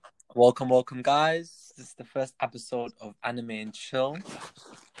Welcome, guys. This is the first episode of Anime and Chill.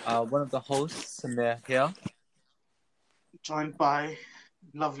 One of the hosts, Samir here. Joined by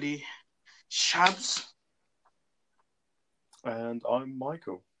lovely Shabs. And I'm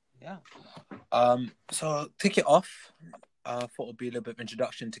Michael. Yeah. So kick it off. Thought it would be a little bit of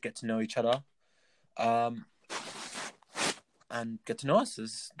introduction to get to know each other. And get to know us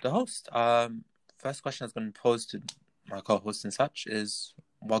as the host. First question that's been posed to my co-host and such is,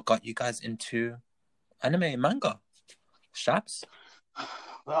 what got you guys into anime and manga? Shabs?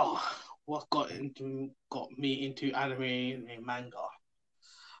 Well, what got me into anime and manga?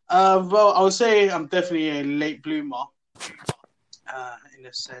 Well, I would say I'm definitely a late bloomer. In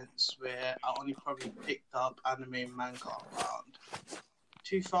a sense where I only probably picked up anime and manga around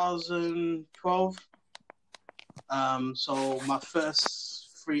 2012. So my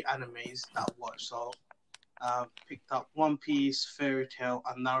first three animes that I watched, picked up One Piece, Fairy Tail,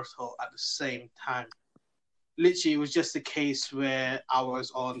 and Naruto at the same time. Literally, it was just a case where I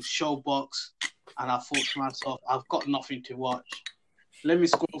was on Showbox, and I thought to myself, I've got nothing to watch. Let me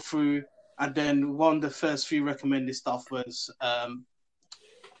scroll through, and then one of the first few recommended stuff was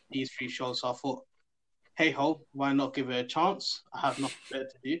these three shows. So I thought, hey ho, why not give it a chance? I have nothing better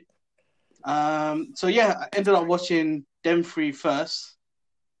to do. So yeah, I ended up watching them three first.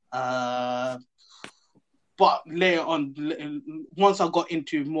 But later on, once I got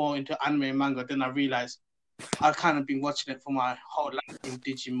more into anime and manga, then I realized I've kind of been watching it for my whole life in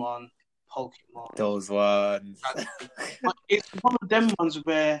Digimon, Pokemon. Those ones. But it's one of them ones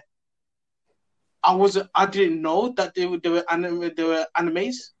where I didn't know that they were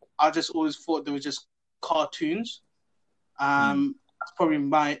animes. I just always thought they were just cartoons. That's probably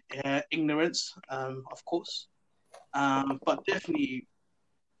my ignorance, of course. But definitely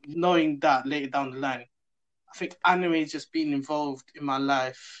knowing that later down the line, I think anime has just been involved in my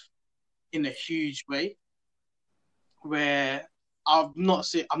life in a huge way, where I'm not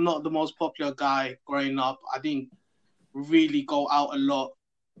the most popular guy growing up. I didn't really go out a lot,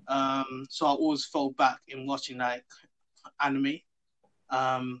 so I always fell back in watching like anime.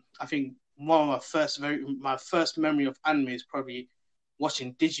 I think one of my first memory of anime is probably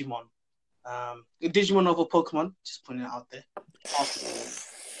watching Digimon. Digimon over Pokemon, just putting it out there.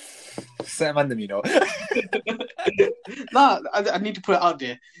 Same random, you know. No, I need to put it out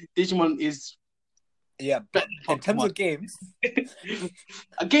there. Digimon is but in terms of games,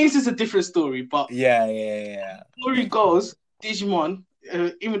 games is a different story. But yeah. Story goes, Digimon,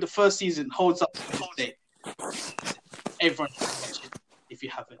 even the first season holds up to this day. Everyone should watch it if you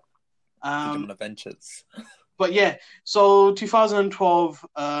haven't. Digimon Adventures. But yeah, so 2012,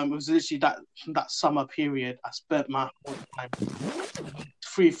 it was literally that summer period. I spent my whole time,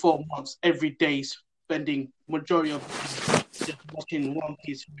 3-4 months, every day, spending majority of just watching One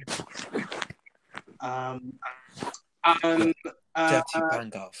Piece. And Dirty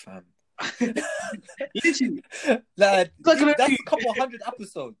banger, fam. literally, like that's a couple hundred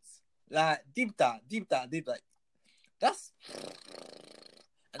episodes. Like deep that. That's.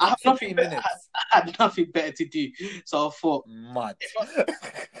 I had nothing better to do, so I thought, mad.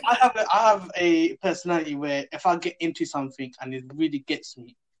 I have a personality where if I get into something and it really gets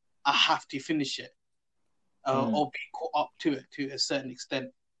me, I have to finish it, or be caught up to it to a certain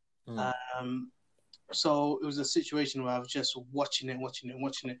extent. So it was a situation where I was just watching it.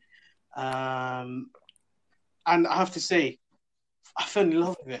 And I have to say, I fell in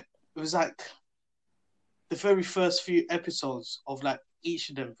love with it. It was like the very first few episodes of like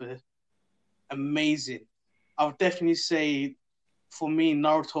each of them were amazing. I would definitely say, for me,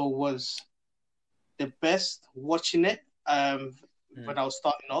 Naruto was the best watching it when I was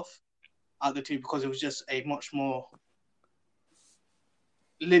starting off out the two, because it was just a much more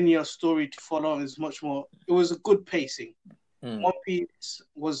linear story to follow. It was a good pacing. One Piece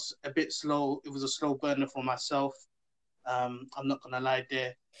was a bit slow. It was a slow burner for myself. I'm not gonna lie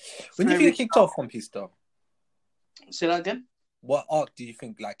there. When do you think it kicked off One Piece though? Say that again? What arc do you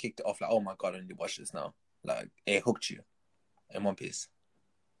think like kicked it off? Like, oh my god, I need to watch this now. Like, it hooked you in One Piece.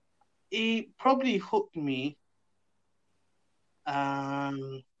 It probably hooked me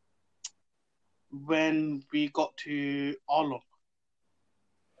when we got to Arlong.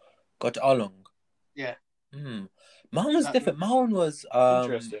 Got to Arlong? Yeah. Mine was different. Mine was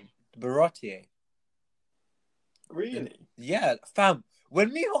interesting. Baratier. Really? Yeah, fam.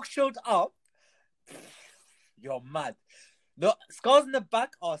 When Mihawk showed up, you're mad. The scars in the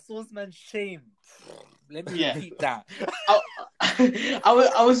back are swordsman's shame. Let me repeat that. I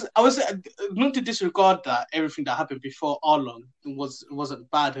was not to disregard that everything that happened before Arlong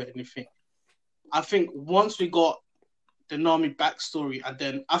wasn't bad or anything. I think once we got the Nami backstory, and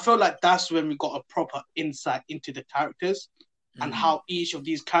then I felt like that's when we got a proper insight into the characters and how each of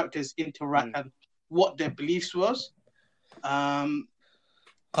these characters interact and what their beliefs was. And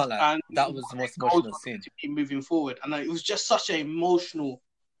that was the most emotional scene. To be moving forward, and it was just such an emotional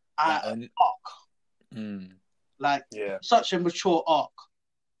arc, like such a mature arc,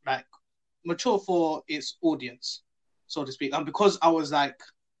 like mature for its audience, so to speak. And because I was like,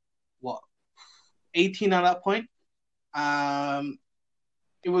 18 at that point,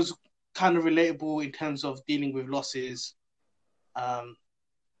 it was kind of relatable in terms of dealing with losses,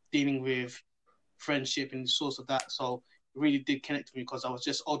 dealing with friendship and the source of that. So it really did connect to me because I was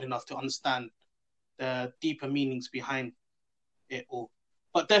just old enough to understand the deeper meanings behind it all.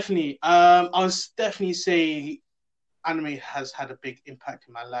 But definitely, I would definitely say anime has had a big impact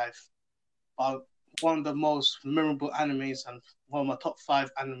in my life. But one of the most memorable animes and one of my top 5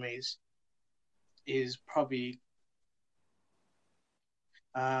 animes is probably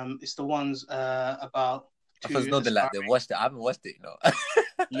it's the ones about. I was not like they watched it. I haven't watched it, you know.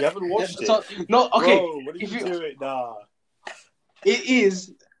 You haven't watched it? So, no, okay. Bro, what are you doing? Nah. It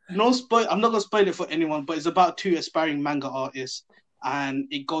is no spoil. I'm not gonna spoil it for anyone, but it's about 2 aspiring manga artists, and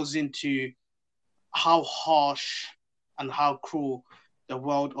it goes into how harsh and how cruel the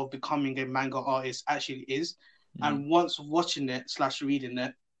world of becoming a manga artist actually is. And once watching it / reading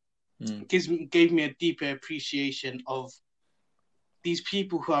it, gave me a deeper appreciation of these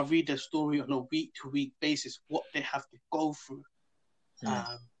people who I read their story on a week-to-week basis, what they have to go through,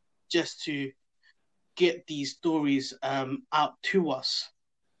 just to get these stories out to us.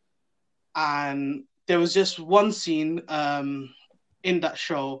 And there was just one scene in that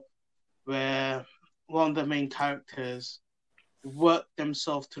show where one of the main characters worked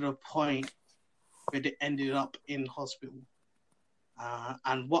themselves to the point where they ended up in hospital.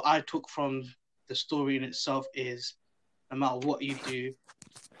 And what I took from the story in itself is, no matter what you do,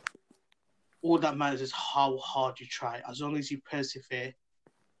 all that matters is how hard you try. As long as you persevere,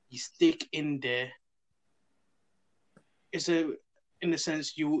 you stick in there. In a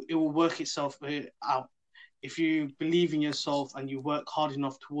sense, it will work itself out. If you believe in yourself and you work hard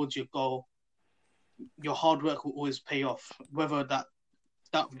enough towards your goal, your hard work will always pay off. Whether that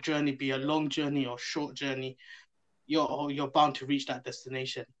journey be a long journey or short journey, you're bound to reach that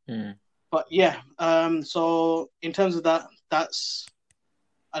destination. But yeah, so in terms of that, that's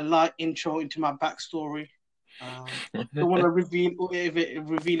a light intro into my backstory. Don't want to reveal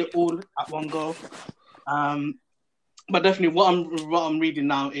it all at one go. But definitely, what I'm reading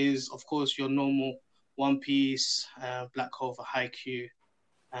now is, of course, your normal One Piece, Black Clover, Haikyuu,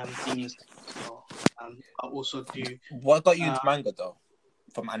 Demon Slayer. So, I also do. What got you into manga though,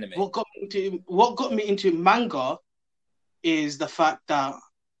 from anime? What got me into manga is the fact that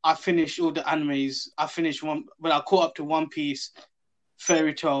I finished all the animes. I caught up to One Piece,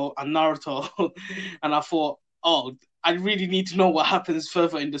 Fairy Tail, and Naruto, and I thought, I really need to know what happens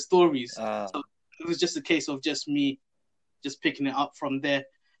further in the stories. So it was just a case of just me just picking it up from there.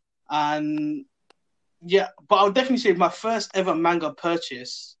 And yeah, but I would definitely say my first ever manga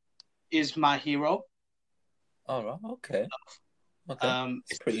purchase is My Hero. Oh, okay.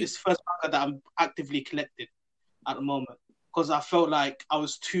 It's the first manga that I'm actively collecting at the moment, because I felt like I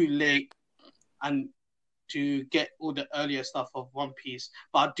was too late and to get all the earlier stuff of One Piece.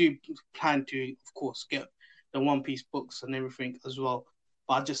 But I do plan to, of course, get the One Piece books and everything as well.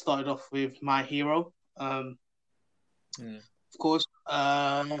 But I just started off with My Hero. Of course.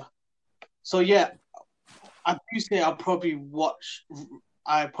 So yeah, I do say I probably watch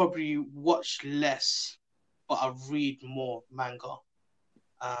less, but I read more manga.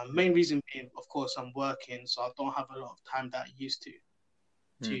 Main reason being, of course, I'm working, so I don't have a lot of time that I used to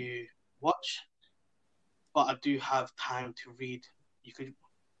watch. But I do have time to read.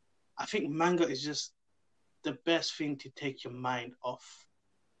 I think manga is just the best thing to take your mind off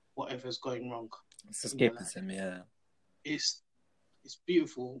whatever's going wrong. It's escapism, yeah. It's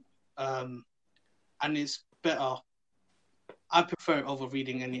beautiful, and it's better. I prefer it over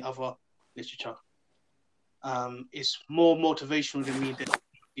reading any other literature. It's more motivational than me than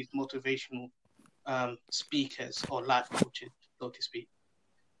these motivational speakers or life coaches, so to speak.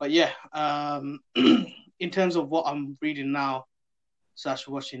 But yeah, in terms of what I'm reading now /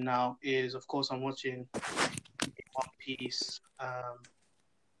 watching now is, of course, I'm watching One Piece,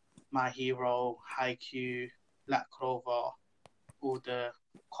 My Hero, Haikyuu, Black Clover, all the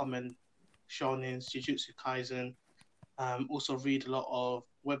common shonens, Jujutsu Kaisen. Also read a lot of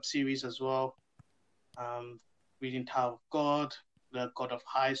web series as well. Reading Tower of God, The God of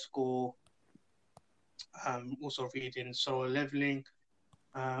High School. Also reading Solo Leveling.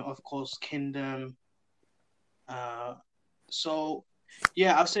 Of course, Kingdom. So,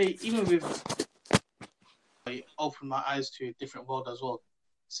 yeah, I'll say even with I opened my eyes to a different world as well.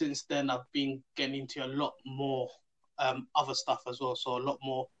 Since then, I've been getting into a lot more other stuff as well. So a lot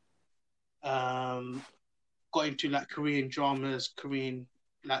more got into like Korean dramas, Korean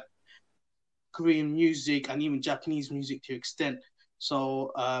music, and even Japanese music to an extent.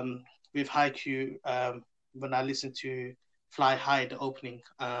 So with Haikyuu, when I listened to Fly High, the opening,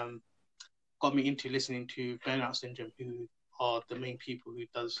 got me into listening to Burnout Syndrome, who are the main people who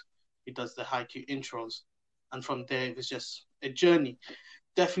does the Haikyuu intros, and from there it was just a journey.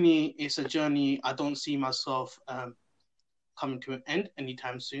 Definitely, it's a journey. I don't see myself coming to an end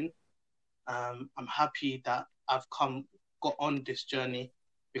anytime soon. I'm happy that I've got on this journey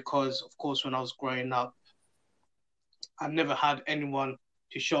because, of course, when I was growing up, I never had anyone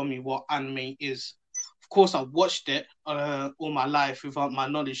to show me what anime is. Of course, I watched it all my life without my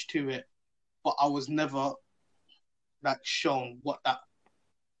knowledge to it, but I was never like shown what that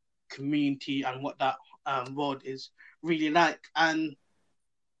community and what that world is really like. And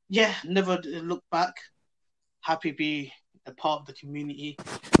yeah, never look back. Happy to be a part of the community.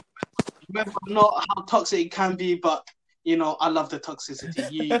 Remember not how toxic it can be, but you know, I love the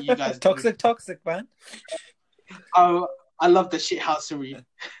toxicity. You guys toxic, man. I love the shithousery.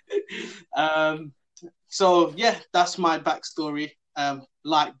 So yeah, that's my backstory.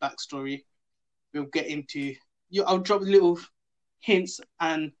 Light backstory. We'll get into I'll drop little hints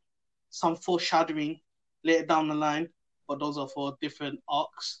and some foreshadowing later down the line, but those are for different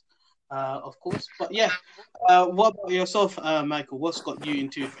arcs, of course. But yeah, what about yourself, Michael? What's got you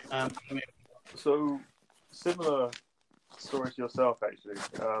into anime? So, similar story to yourself, actually.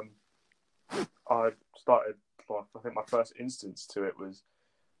 I started, I think my first instance to it was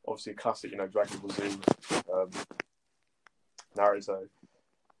obviously classic, Dragon Ball Z, Naruto.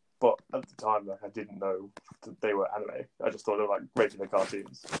 But at the time, I didn't know that they were anime. I just thought they were like regular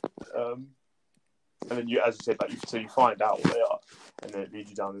cartoons. And then as you said, so you find out what they are, and then it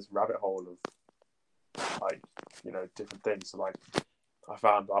leads you down this rabbit hole of different things. So I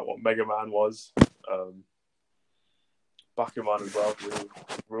found out what Mega Man was, Bakuman as well.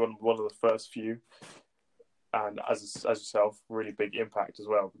 We were one of the first few, and as yourself, really big impact as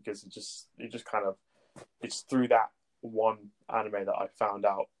well because it's through that one anime that I found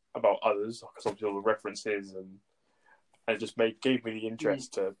out about others because obviously all the references and it just gave me the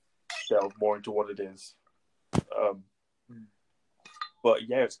interest to delve more into what it is. But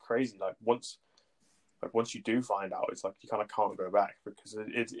yeah, it's crazy. Once you do find out, it's you kind of can't go back because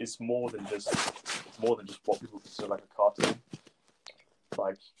it's more than just what people consider like a cartoon.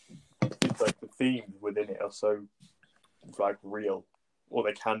 It's the themes within it are so real, or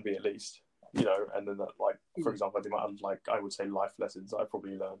they can be at least. And then that for example, the amount of I would say life lessons I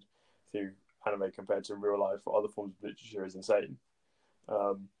probably learned through anime compared to real life or other forms of literature is insane.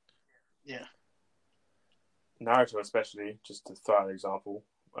 Yeah. Naruto especially, just to throw out an example,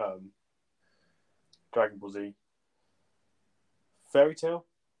 Dragon Ball Z, Fairy Tail,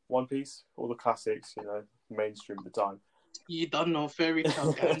 One Piece, all the classics, mainstream at the time. You don't know Fairy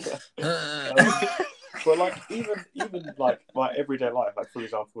Tail, guys. But even my everyday life, for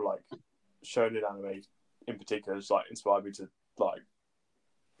example, shonen anime in particular has inspired me to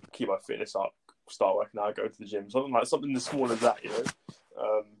keep my fitness up, start working out, go to the gym, something as small as that,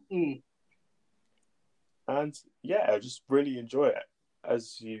 And yeah, I just really enjoy it.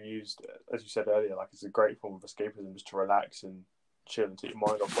 As you said earlier, it's a great form of escapism, just to relax and chill and take your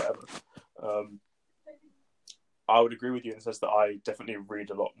mind off whatever. I would agree with you in the sense that I definitely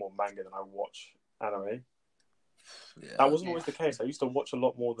read a lot more manga than I watch anime. Yeah, that wasn't always the case. I used to watch a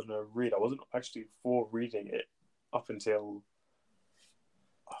lot more than I read. I wasn't actually for reading it up until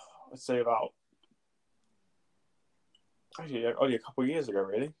I'd say about only a couple of years ago,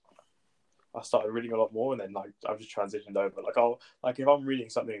 really. I started reading a lot more, and then I've just transitioned over. If I'm reading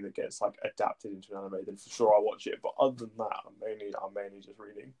something that gets adapted into an anime, then for sure I'll watch it. But other than that, I'm mainly just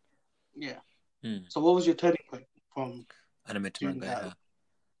reading. Yeah. So what was your turning point from anime to manga?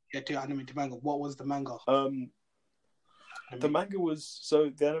 To anime to manga. What was the manga? The manga was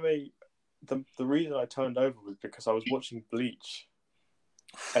the anime. The reason I turned over was because I was watching Bleach,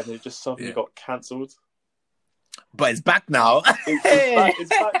 and it just suddenly got cancelled. But it's back now. It's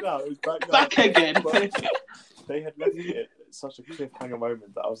back now. It's back now. Back again. They had left it at such a cliffhanger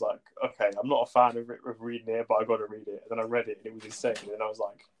moment that I was like, okay, I'm not a fan of reading it, but I got to read it. And then I read it, and it was insane. And then I was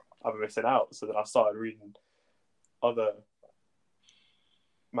like, I'm missing out. So then I started reading other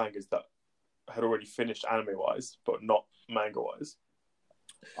mangas that had already finished anime-wise, but not manga-wise.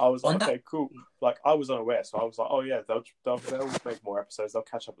 I was On like, that- okay, cool. Like, I was unaware, so I was like, oh yeah, they'll make more episodes. They'll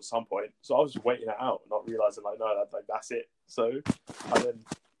catch up at some point. So I was just waiting it out, not realizing like, no, that's it. So I then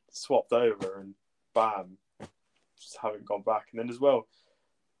swapped over, and bam, just haven't gone back. And then as well,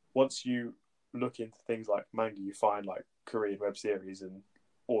 once you look into things like manga, you find like Korean web series and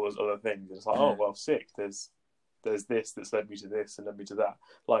all those other things. And it's like, oh well, sick. There's this that's led me to this and led me to that,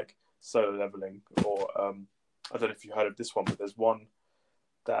 like Solo Leveling, or I don't know if you heard of this one, but there's one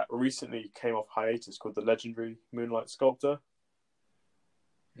that recently came off hiatus called The Legendary Moonlight Sculptor.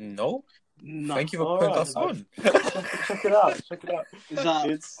 No. No. Thank you for All putting right, us on. Check it out. Check it out. Is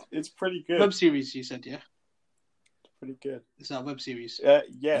that It's pretty good. web series? You said, yeah. It's pretty good. Is that web series?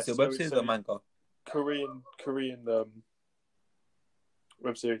 Yes. It's a web series or manga? Korean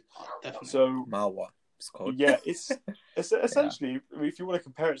web series. Definitely. So Mawa. It's called. yeah, it's essentially. I mean, if you want to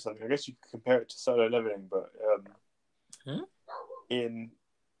compare it to something, I guess you could compare it to Solo Leveling, but in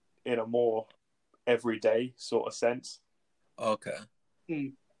a more everyday sort of sense. Okay.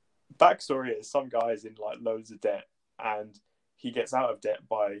 Backstory is some guy's in like loads of debt, and he gets out of debt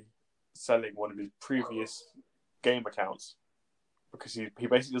by selling one of his previous game accounts because he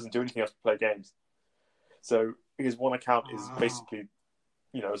basically doesn't do anything else but play games. So his one account is basically,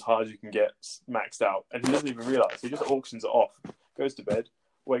 as hard as you can get maxed out, and he doesn't even realize. He just auctions it off, goes to bed,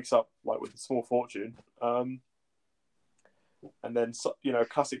 wakes up like with a small fortune, and then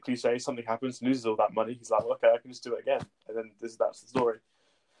classic cliche, something happens, loses all that money. He's like, well, okay, I can just do it again, and then that's the story.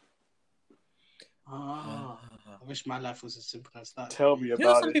 I wish my life was as simple as that. Tell me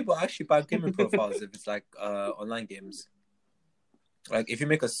about some it. people actually buy gaming profiles if it's like online games. Like if you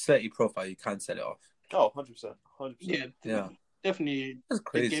make a 30 profile, you can sell it off. Oh, 100%. Yeah. Definitely. That's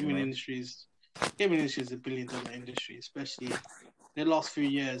crazy. The gaming man. industry is a $1 billion industry, especially the last few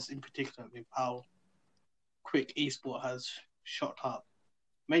years in particular, with how quick esport has shot up,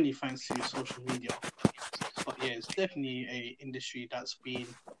 mainly thanks to social media. But yeah, it's definitely a industry that's been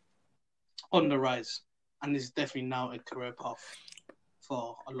on the rise, and is definitely now a career path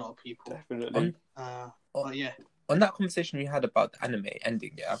for a lot of people. Definitely. But yeah. On that conversation we had about the anime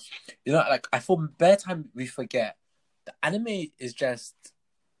ending, like I thought bare time we forget the anime is just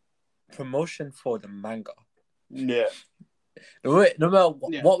promotion for the manga. Yeah. No matter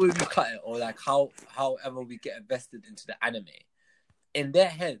what way we cut it, or like however we get invested into the anime, in their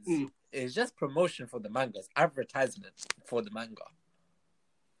heads, it's just promotion for the manga. It's advertisement for the manga.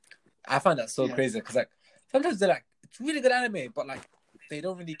 I find that so crazy because like sometimes they're like, it's really good anime, but like they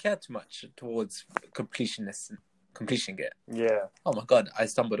don't really care too much towards completion it. Yeah. Oh my god, I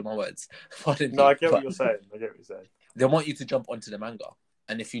stumbled on my words. Pardon No, me, I get what you're saying. They want you to jump onto the manga,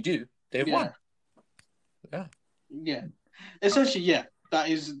 and if you do, they've won. Yeah. Yeah. Essentially, that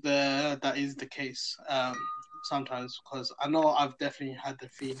is the case. Sometimes, because I know I've definitely had the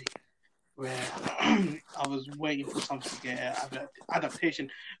feeling where I was waiting for something to get adaptation.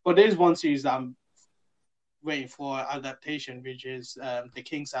 But there's one series that I'm waiting for adaptation, which is The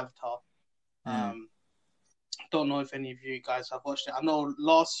King's Avatar. Don't know if any of you guys have watched it. I know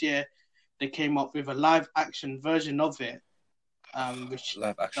last year they came up with a live action version of it, which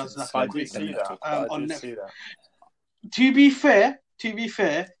live action. does like I did see that. on Netflix. To be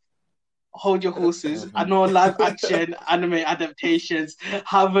fair, hold your horses. I know live action anime adaptations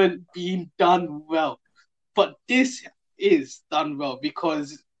haven't been done well, but this is done well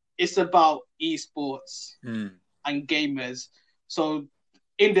because it's about esports and gamers. So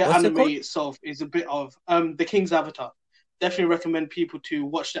in the anime itself is a bit of The King's Avatar. Definitely recommend people to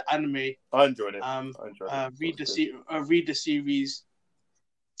watch the anime. I enjoyed it. Read the series.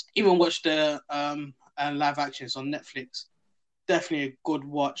 Even watch the live actions on Netflix. Definitely a good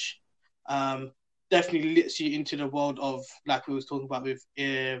watch. Definitely lets you into the world of, like we was talking about with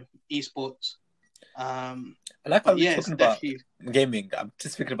esports. I like how we're talking about gaming. I'm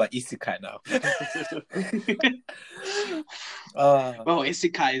just thinking about Isekai now. Well,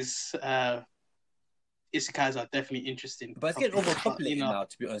 Isekais are definitely interesting. But it's getting overpopulated now,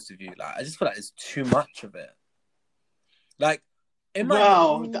 to be honest with you. Like, I just feel like it's too much of it. Like, yeah.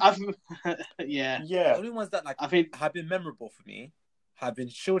 The only ones that I think have been memorable for me have been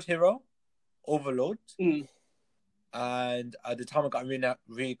Shield Hero, Overlord, and at the time I got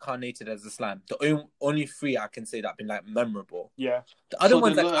reincarnated as a slime. The only three I can say that have been like memorable. Yeah. The other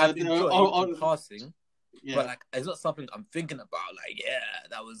ones I've enjoyed in passing, but like it's not something I'm thinking about. Like,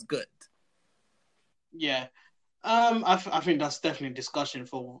 that was good. Yeah. I think that's definitely a discussion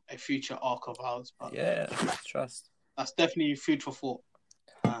for a future arc of ours. But trust. That's definitely food for thought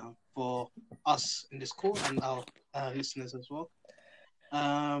for us in this call and our listeners as well.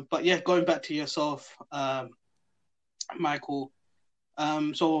 But yeah, going back to yourself, Michael,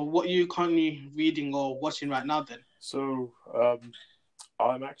 So what are you currently reading or watching right now then? So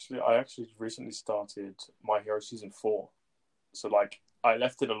I actually recently started My Hero season 4. So like I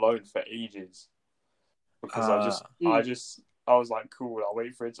left it alone for ages because I was like, cool, I'll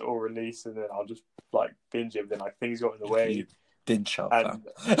wait for it to all release and then I'll just like binge it. But then like things got in the way. You didn't shop, and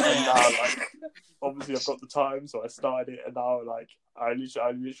now like obviously I've got the time, so I started it, and now like I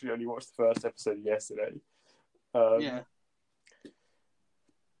literally only watched the first episode yesterday. Yeah.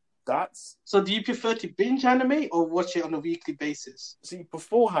 That's So do you prefer to binge anime or watch it on a weekly basis? See,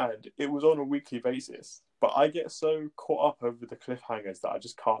 beforehand it was on a weekly basis, but I get so caught up over the cliffhangers that I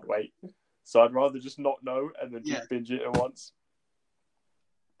just can't wait. So I'd rather just not know and then just binge it at once.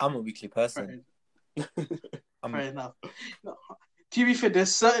 I'm a weekly person. Fair enough. No, to be fair,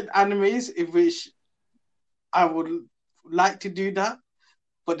 there's certain animes in which I would like to do that,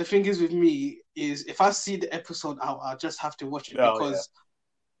 but the thing is with me is if I see the episode out, I just have to watch it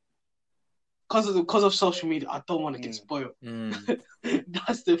because of social media. I don't want to get spoiled.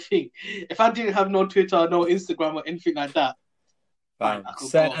 That's the thing. If I didn't have no Twitter, no Instagram, or anything like that,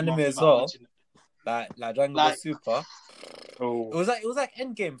 certain anime as well, like Dragon Ball Super. Oh. It was like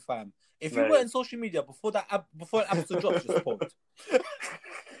Endgame, fam. If you weren't in social media before an episode dropped, just post.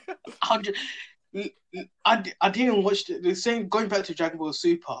 I didn't watch the same. Going back to Dragon Ball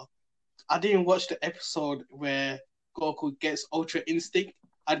Super, I didn't watch the episode where Goku gets Ultra Instinct.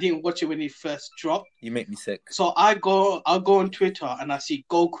 I didn't watch it when he first dropped. You make me sick. So I'll go on Twitter and I see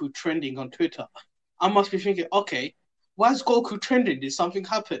Goku trending on Twitter. I must be thinking, okay, why is Goku trending? Did something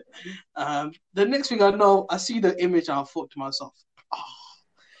happen? The next thing I know, I see the image and I thought to myself,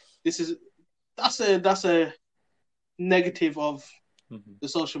 that's a negative of the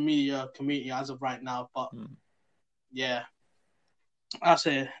social media community as of right now. But yeah, that's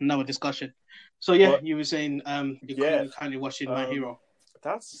another discussion. So yeah, you were saying you're currently watching My Hero.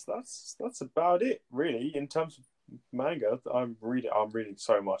 That's about it really in terms of manga. I'm reading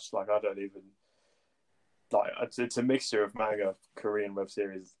so much. Like I don't even like it's a mixture of manga, Korean web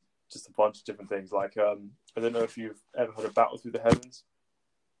series, just a bunch of different things. Like I don't know if you've ever heard of Battle Through the Heavens.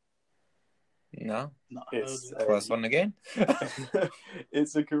 No. It's first one again.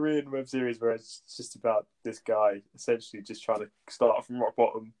 It's a Korean web series where it's just about this guy essentially just trying to start from rock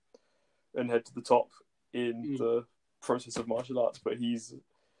bottom and head to the top in the process of martial arts. But he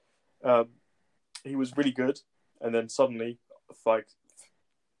was really good, and then suddenly, like,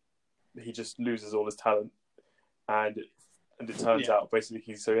 he just loses all his talent, and it turns out basically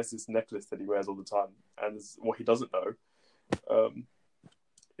he has this necklace that he wears all the time, and what he doesn't know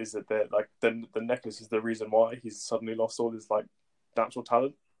is that the necklace is the reason why he's suddenly lost all his like natural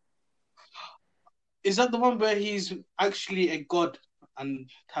talent. Is that the one where he's actually a god and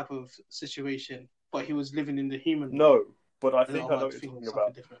type of situation, but he was living in the human? No, but I think I know what you're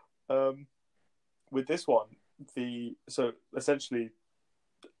talking about. With this one, so essentially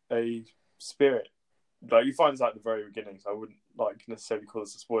a spirit, like you find this out at the very beginning, so I wouldn't like necessarily call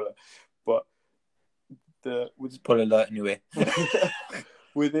this a spoiler, but spoiler alert anyway.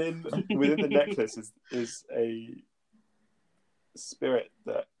 Within the necklace is a spirit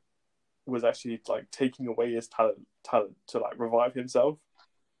that was actually like taking away his talent to like revive himself.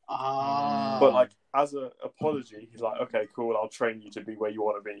 But like as an apology, he's like, okay, cool, I'll train you to be where you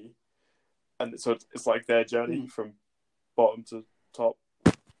want to be, and so it's like their journey from bottom to top.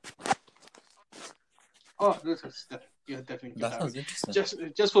 Oh, definitely. That sounds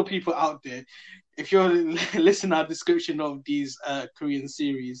interesting. Just for people out there, if you're listening to our description of these Korean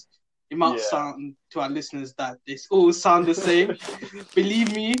series, it might sound to our listeners that they all sound the same.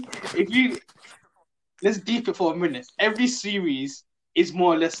 Believe me, let's deep it for a minute. Every series is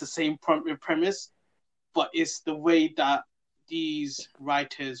more or less the same premise, but it's the way that these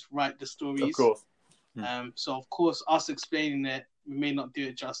writers write the stories. Of course. So of course, us explaining it, we may not do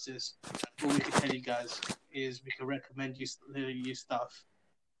it justice. What we can tell you guys is we can recommend you stuff,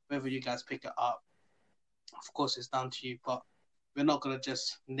 whether you guys pick it up. Of course, it's down to you, but we're not gonna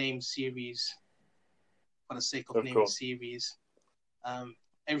just name series for the sake of naming series.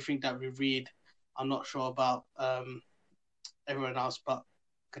 Everything that we read, I'm not sure about everyone else, but I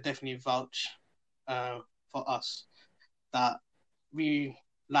could definitely vouch for us that we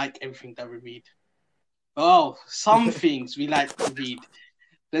like everything that we read. Oh, some things we like to read.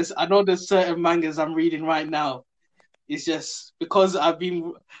 I know there's certain mangas I'm reading right now. It's just because I've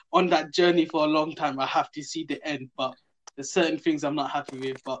been on that journey for a long time, I have to see the end. But there's certain things I'm not happy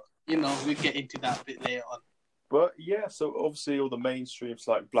with. But, we'll get into that a bit later on. But, yeah, so obviously all the mainstreams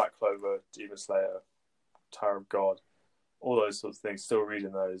like Black Clover, Demon Slayer, Tower of God, all those sorts of things, still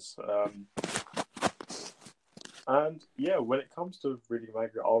reading those. And yeah, when it comes to reading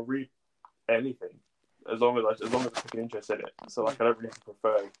manga, I'll read anything as long as I take an interest in it. So like I don't really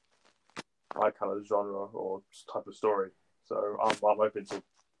prefer like kind of genre or type of story. So I'm open to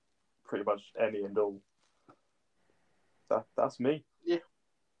pretty much any and all. That's me. Yeah,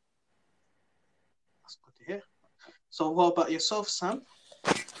 that's good to hear. So what about yourself, Sam?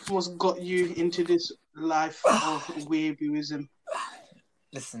 What's got you into this life of weeabooism?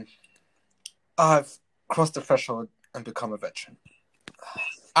 Listen, I've crossed the threshold and become a veteran.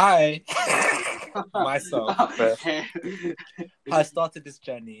 I myself, I started this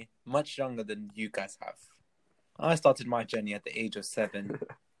journey much younger than you guys have. I started my journey at the age of 7.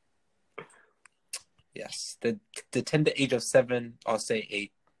 Yes, the tender age of 7, I'll say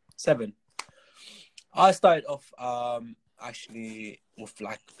 8, 7. I started off actually with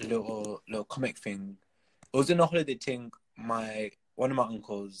like a little comic thing. It was in a holiday thing. One of my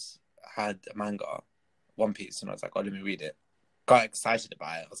uncles had a manga, One Piece, and I was like, oh, let me read it. Got excited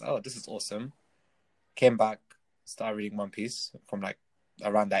about it. I was like, oh, this is awesome. Came back, started reading One Piece from like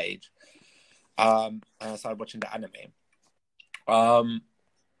around that age. And I started watching the anime.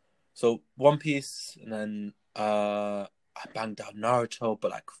 So One Piece, and then I banged out Naruto,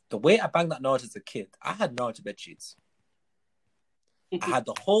 but like the way I banged out Naruto as a kid, I had Naruto bedsheets. I had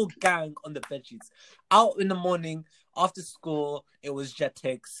the whole gang on the bedsheets. Out in the morning, after school, it was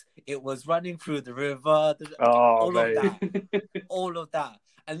Jetix. It was running through the river. All of that.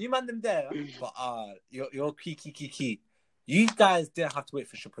 And you man them there, but you're key. You guys didn't have to wait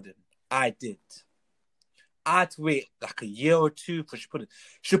for Shippuden. I did. I had to wait like a year or 2 for Shippuden.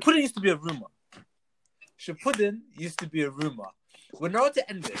 Shippuden used to be a rumor. When Naruto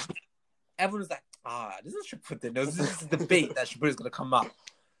ended, everyone was like, this is Shippuden. This is debate that Shippuden is going to come out.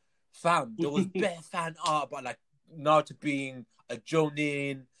 Fam, there was bare fan art about like Naruto being a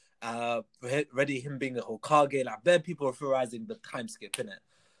Jonin, ready him being a Hokage. Like, bare people were theorizing the time skip, innit?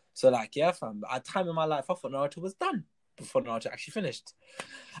 So like, yeah, fam, at a time in my life, I thought Naruto was done before Naruto actually finished.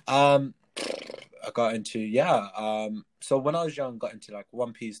 I got into, so when I was young, got into like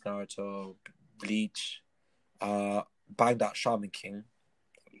One Piece, Naruto, Bleach, banged out Shaman King,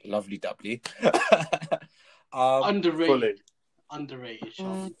 lovely doubly. Underrated.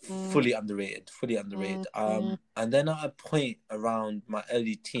 Fully underrated. And then at a point around my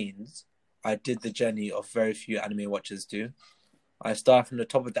early teens, I did the journey of very few anime watchers do. I started from the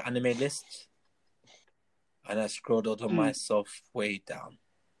top of the anime list, and I scrolled all of myself way down.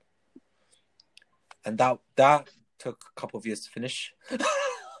 And that took a couple of years to finish.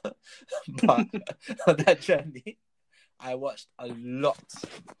 But on that journey, I watched a lot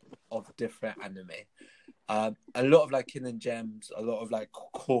of different anime. A lot of like hidden gems, a lot of like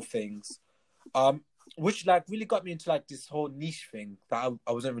cool things. Which like really got me into like this whole niche thing that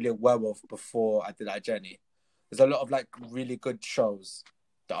I wasn't really aware of before I did that journey. There's a lot of like really good shows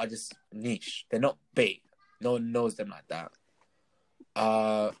that are just niche. They're not bait. No one knows them like that.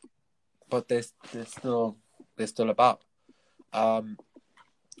 But they're still about.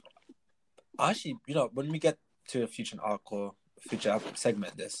 Actually, when we get to a future arc or future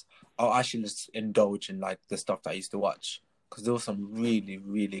segment, I'll actually just indulge in like the stuff that I used to watch, because there were some really,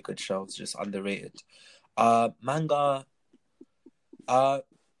 really good shows, just underrated.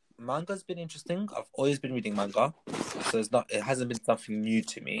 Manga's been interesting. I've always been reading manga, so it hasn't been something new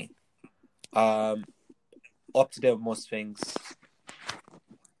to me. Up to date with most things,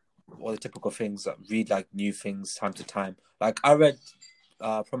 all the typical things. That read like new things time to time. Like I read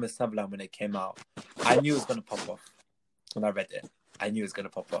Promised Neverland when it came out. I knew it was gonna pop off when I read it. I knew it was gonna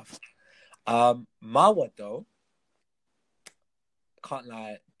pop off. Mawa though, can't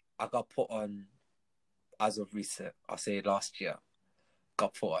lie, I got put on as of recent. I'll say last year.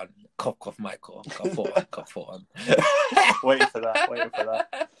 Got put on. Cough, Michael. Got put on. Waiting for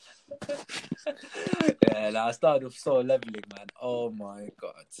that. Yeah, like, I started with Solo Leveling, man. Oh my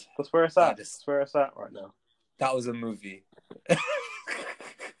god. That's where it's at. That's where it's at right now. That was a movie.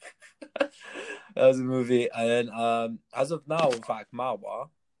 And then as of now, in fact, Mawa,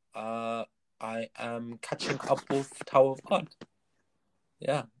 I am catching up with Tower of God.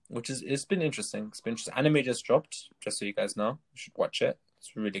 Yeah, it's been interesting. Anime just dropped, just so you guys know. You should watch it.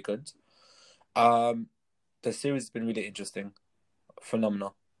 It's really good. The series has been really interesting,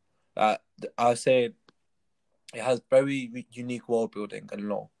 phenomenal. I'll say it has very unique world building and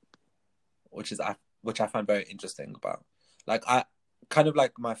lore, which I find very interesting about. Like I kind of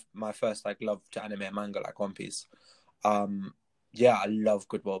like my first like love to anime and manga, like One Piece. I love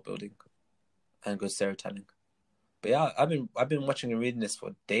good world building and good storytelling. But yeah, I've been watching and reading this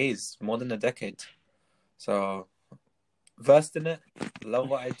for days, more than a decade. So versed in it. Love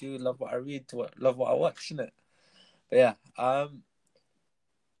what I do. Love what I read. Love what I watch. Innit? But yeah,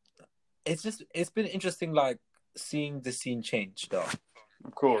 it's been interesting, like seeing the scene change though.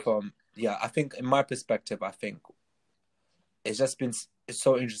 Of course. I think in my perspective, I think it's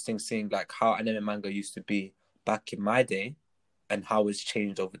so interesting seeing like how anime manga used to be back in my day, and how it's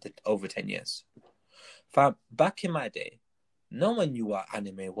changed over 10 years. Back in my day, no one knew what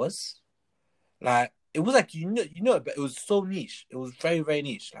anime was. Like it was like you know, but it was so niche. It was very, very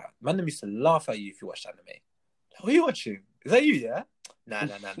niche. Like man, used to laugh at you if you watched anime. Like, what are you watching? Is that you? Yeah. Nah.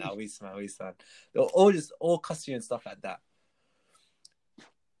 We man. They're all cussing and stuff like that.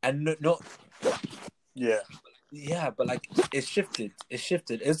 And not. Yeah, but like it's shifted.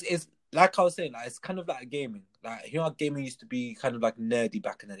 It's like I was saying, like it's kind of like gaming. Like you know how gaming used to be kind of like nerdy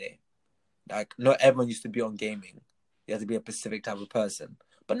back in the day. Like not everyone used to be on gaming. You had to be a specific type of person.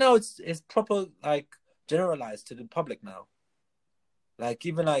 But now it's proper like generalized to the public now. Like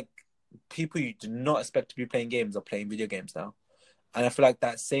even like people you do not expect to be playing games are playing video games now. And I feel like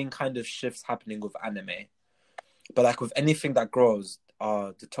that same kind of shifts happening with anime. But like with anything that grows,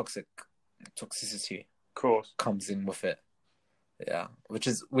 the toxicity of course comes in with it. Yeah. Which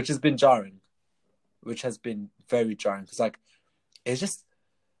has been jarring. Which has been very jarring. Because like it's just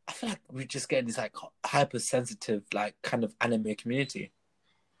I feel like we're just getting this like hypersensitive like kind of anime community.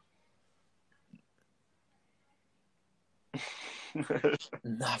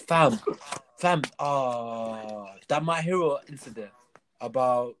 Nah, fam. That My Hero incident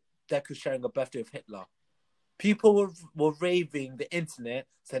about Deku sharing a birthday with Hitler. People were raving the internet,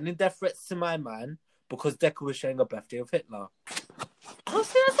 sending death threats to my man because Deku was sharing a birthday with Hitler. I was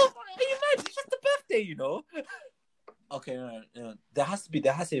saying, are you mad? It's just a birthday, you know. Okay, no. There has to be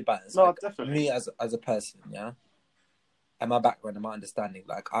balance. No, like, definitely. Me as a person, yeah, and my background and my understanding.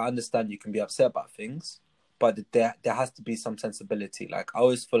 Like, I understand you can be upset about things, but there has to be some sensibility. Like, I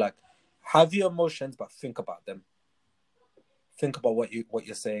always feel like have your emotions, but think about them. Think about what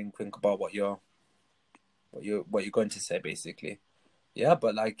you're saying. Think about what you're going to say, basically. Yeah,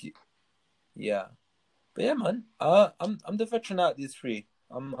 but like, yeah, but yeah, man. I'm the veteran out of these three.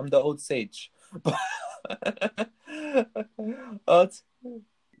 I'm the old sage. But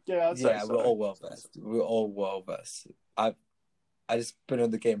yeah, yeah, so. we're all well versed. I just been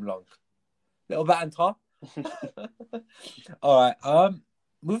on the game long. Little banter. All right.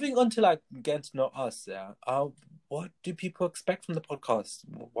 Moving on to like getting to know us. Yeah. What do people expect from the podcast?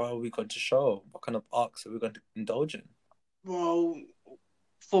 What are we going to show? What kind of arcs are we going to indulge in? Well,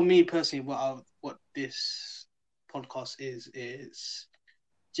 for me personally, what this podcast is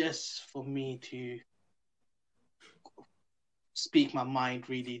just for me to speak my mind,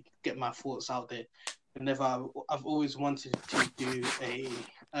 really get my thoughts out there. Whenever I've always wanted to do a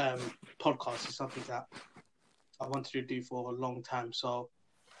podcast, is something that I wanted to do for a long time. So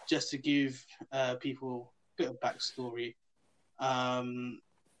just to give people a bit of backstory,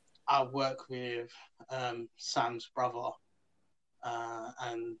 I work with Sam's brother,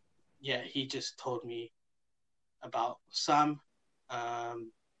 and yeah, he just told me about Sam,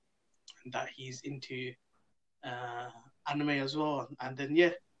 that he's into anime as well, and then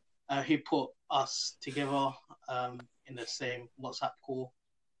he put us together in the same WhatsApp call,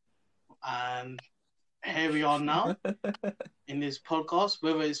 and here we are now in this podcast.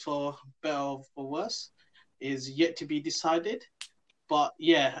 Whether it's for better or for worse is yet to be decided. But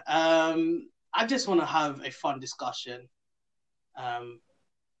yeah, I just want to have a fun discussion,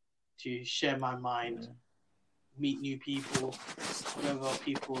 to share my mind, meet new people, whether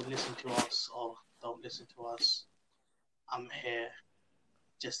people listen to us or don't listen to us. I'm here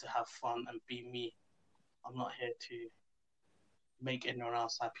just to have fun and be me. I'm not here to make anyone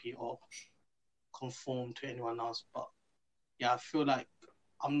else happy or conform to anyone else. But yeah, I feel like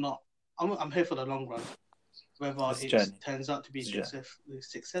I'm here for the long run. Whether it turns out to be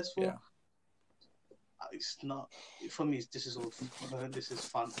successful, yeah. It's not for me. This is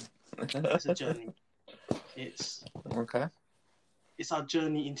fun. It's a journey. It's okay. It's our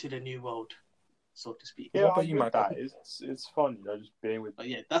journey into the new world, so to speak. Yeah, I'm with that. It's fun, you know, just being with. But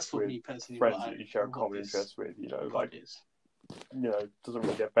yeah, that's for me personally. Friends that you share a common interest with, you know, like you know, it doesn't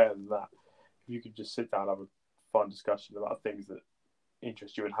really get better than that. If you could just sit down and have a fun discussion about things that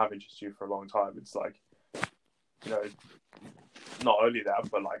interest you and have interested you for a long time, it's like, you know, not only that,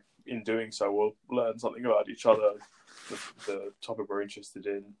 but like in doing so, we'll learn something about each other, the topic we're interested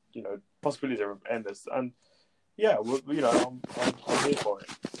in. You know, possibilities are endless, and yeah, you know, I'm here for it.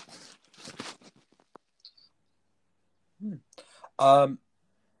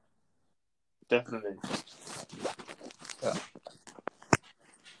 Definitely. Yeah.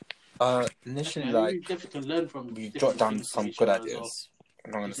 Initially, like you definitely can learn from. We jot down some good ideas.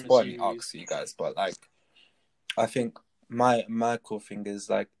 I'm not going to spoil any arcs for you guys, but like I think my cool thing is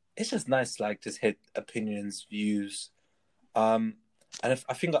like it's just nice, like just hit opinions, views. And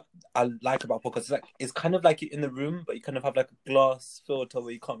I think I like about podcasts is like it's kind of like you're in the room, but you kind of have like a glass filter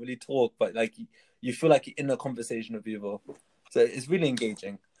where you can't really talk, but like you feel like you're in a conversation with people. So it's really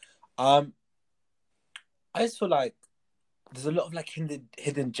engaging. Um, I just feel like there's a lot of like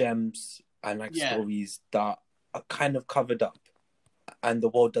hidden gems and like Yeah. stories that are kind of covered up, and the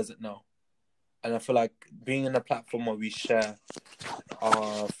world doesn't know. And I feel like being in a platform where we share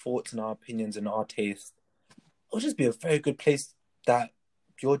our thoughts and our opinions and our taste, it'll just be a very good place that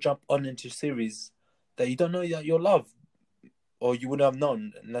you'll jump on into series that you don't know that you'll love, or you wouldn't have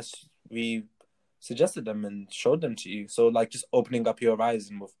known unless we suggested them and showed them to you. So like just opening up your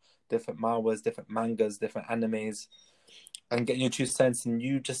horizon with different manhwas, different mangas, different animes, and getting your 2 cents and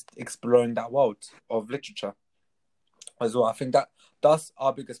you just exploring that world of literature as well. I think that's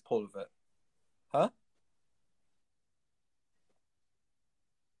our biggest pull of it. Huh?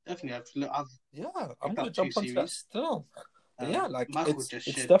 Definitely. Yeah, picked I'm gonna up jump 2 onto that series. still. But yeah, like Michael just it's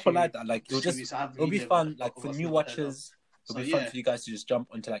shared stuff 2 like that. Like series it'll be fun. Like both for of us new never heard of. watchers, it'll So be fun yeah, for you guys to just jump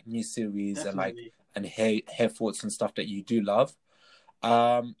onto like new series definitely. and hear thoughts and stuff that you do love.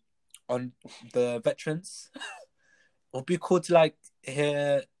 On the veterans, it'll be cool to like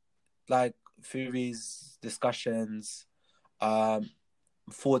hear like theories, discussions,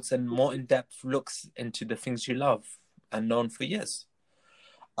 thoughts, and more in depth looks into the things you love and known for years.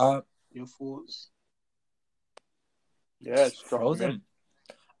 Your thoughts. Yeah, just drop Throw them in. them.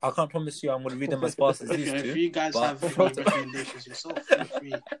 I can't promise you I'm going to read them as fast as these If two. you guys but- have any recommendations yourself, feel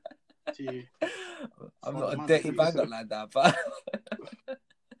free to. I'm throw not them a out dirty there, bagger like that, but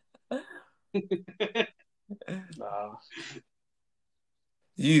Nah.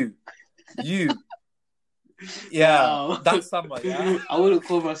 you, yeah, No. that summer, yeah. I wouldn't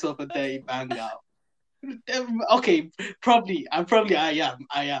call myself a dirty banger. Okay, probably. I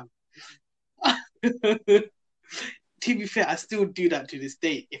am. To be fair, I still do that to this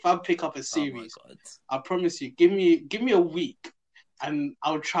day. If I pick up a Oh my series, god, I promise you, give me a week, and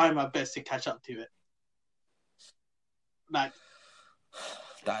I'll try my best to catch up to it. Like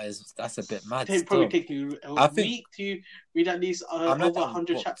that's a bit mad. probably Still. take you a I think- week to read at least I'm like over that with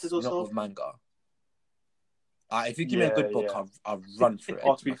 100 books, chapters or not so. with manga. If you give me a good book, Yeah. I'll run through it.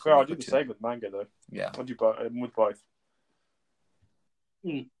 Oh, to be like a fair, I week do or the two. same with manga though. Yeah, I do with both.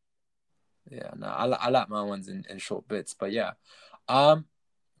 yeah. No, I like my ones in short bits, but yeah.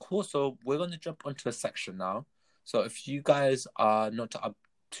 Cool. So we're gonna jump onto a section now. So if you guys are not up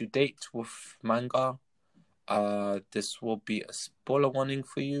to date with manga, this will be a spoiler warning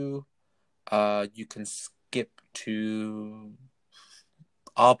for you. You can skip to.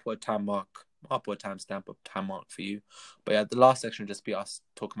 I'll put a timestamp of time mark for you. But yeah, the last section will just be us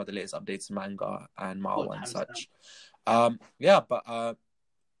talking about the latest updates in manga and manhwa and such. Yeah, but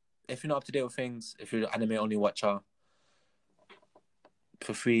if you're not up to date with things, if you're an anime only watcher,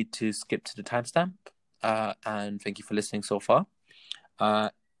 feel free to skip to the timestamp. And thank you for listening so far.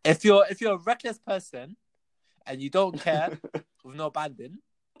 If you're a reckless person and you don't care with no abandon,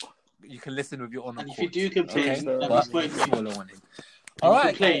 you can listen with your own And accord. if you do complain, okay? that'd be But spoiler. spoiler warning. And All you right,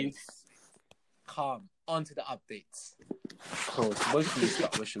 complain. guys. Calm. On to the updates. Cool. So where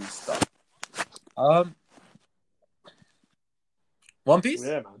should we start? One Piece?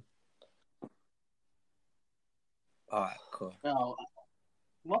 Yeah, man. Alright, cool. Well,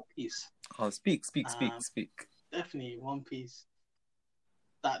 One Piece. Oh, speak. Definitely One Piece.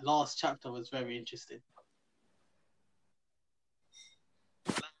 That last chapter was very interesting.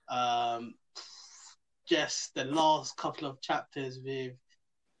 Just the last couple of chapters with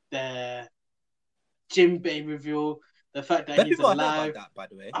the Jinbei reveal, the fact that he's people alive. heard about that, by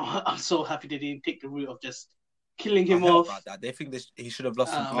the way. I'm so happy they didn't take the route of just killing I him heard off. about that. They think he should have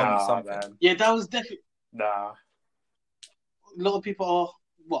lost an arm or Nah, something. man. Yeah, that was definitely. Nah. A lot of people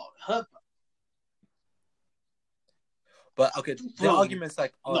are hurt. But okay, the Bro, argument's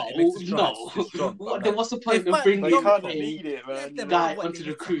like, it makes it strong. It's strong. What, But, what's the point They of bringing They kind of a need it, man. them guy when onto he the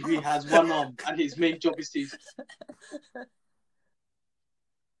hits crew a who half. has one arm and his main job is to?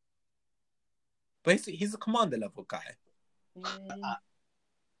 Basically, he's a commander level guy.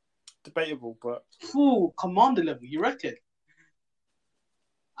 Debatable, but Commander level, you reckon?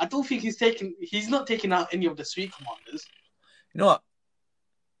 I don't think he's not taking out any of the sweet commanders. You know what?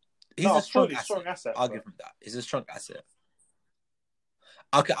 He's No, a strong fully asset. strong asset, I'll but- give him that. He's a strong asset.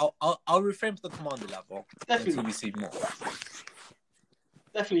 Okay, I'll refrain to the commander level Definitely. until we see more.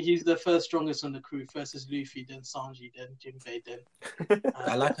 Definitely, he's the first strongest on the crew. First is Luffy, then Sanji, then Jinbei, then.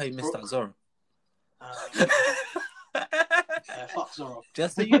 I like how you missed that Zoro. Fuck Zoro.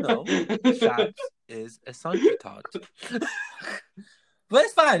 Just so you know, Shabs is a Sanji tart. But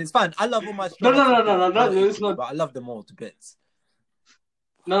it's fine. It's fine. I love all my Straw Hats equally, it's not. But I love them all to bits.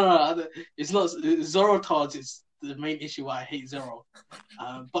 No, it's not. Zoro Tards is the main issue why I hate Zoro.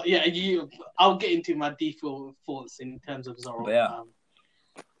 But yeah, I'll get into my default thoughts in terms of Zoro. But yeah.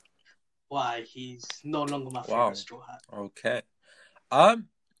 Why he's no longer my favorite Straw Hat. Okay.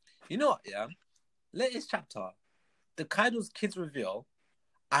 You know what? Yeah. Latest chapter, the Kaido's kids reveal.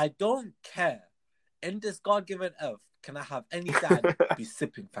 I don't care. In this God-given earth, can I have any dad be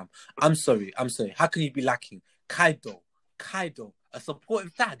sipping, fam? I'm sorry. How can you be lacking? Kaido, a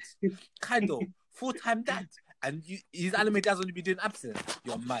supportive dad. Kaido, full-time dad. And his anime dad's only be doing abstinence.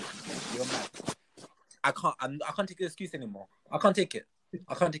 You're mad. I can't take the excuse anymore. I can't take it.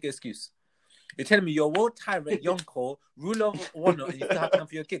 I can't take the excuse. You're telling me you're world tyrant, Yonko, ruler of Wano, and you still have time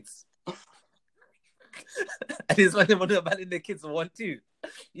for your kids. And he's one of abandoning their kids for 1, 2.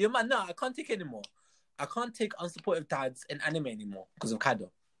 You're mad. No, I can't take it anymore. I can't take unsupportive dads in anime anymore because of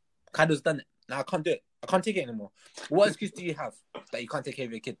Kaido. Kaido's done it. Now I can't do it. I can't take it anymore. What excuse do you have that you can't take care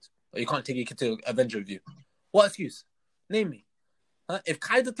of your kid? Or you can't take your kid to Avenger Review? What excuse? Name me. Huh? If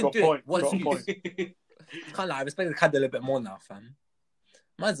Kaido can do it, what excuse? Can't lie, I respect Kaido a little bit more now, fam.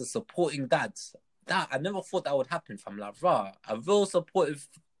 Man's a supporting dad. That I never thought that would happen, fam. Like, rah, a real supportive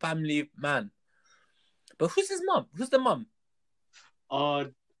family man. But who's his mum? Who's the mum?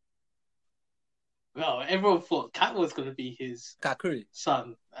 Well, everyone thought Kat was going to be his Kakuri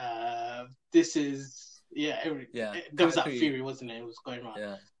son. This is there was that theory, wasn't it? It was going around.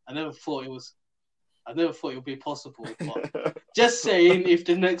 Yeah. I never thought it would be possible. But just saying, if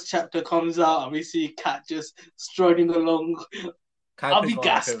the next chapter comes out and we see Kat just strolling along, I'll be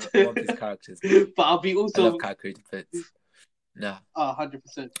gassed. One of his characters. But I'll be also. I love Kakuri to bits. No.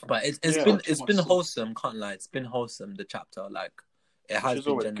 100%. But it's been wholesome. Can't lie, it's been wholesome. The chapter, like, it has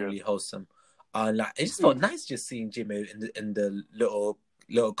been generally wholesome. And like, it just felt nice just seeing Jimmy in the little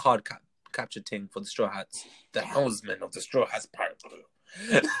card capture thing for the Straw Hats, the helmsman of the Straw Hats pirate crew.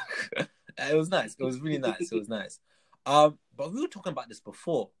 It was nice. It was really nice. It was nice. But we were talking about this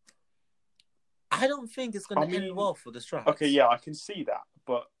before. I don't think it's going to end well for the Straw Hats. Okay, yeah, I can see that,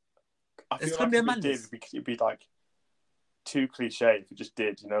 but I feel like if it'd be like too cliche if it just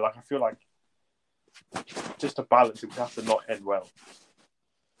did. You know, like I feel like just a balance. It would have to not end well.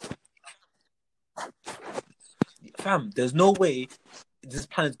 Fam, there's no way this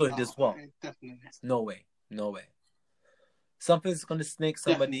planet's going this well. Definitely. No way. Something's going to snake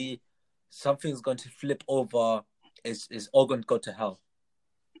somebody. Definitely. Something's going to flip over. It's all going to go to hell.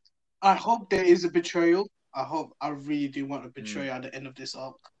 I hope there is a betrayal. I really do want a betrayal at the end of this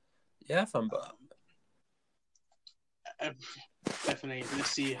arc. Yeah, fam. But definitely. Let's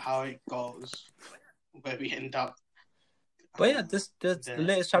see how it goes. Where we end up. But yeah, the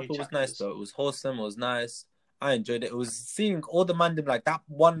latest chapter was nice though. It was wholesome. It was nice. I enjoyed it. It was seeing all the mandem, like that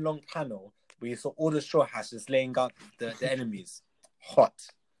one long panel where you saw all the Straw Hats just laying out the enemies. Hot.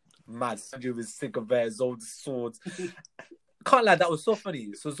 Mad. Sanji was sick of theirs, all the swords. Can't lie, that was so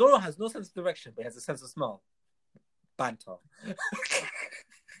funny. So Zoro has no sense of direction, but he has a sense of smell. Banter.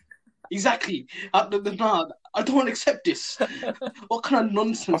 Exactly. I don't want to accept this. What kind of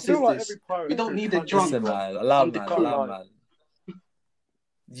nonsense is this? We don't need a drunk. Listen, man. Allow man.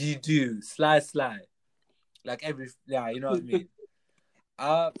 You do. Sly. Like you know what I mean?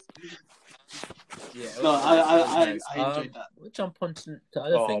 Yeah. No, I enjoyed that. We'll jump on to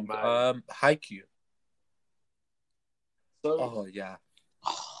other things. Haikyuu. So, yeah.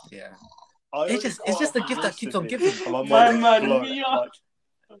 It's just a gift that keeps on giving.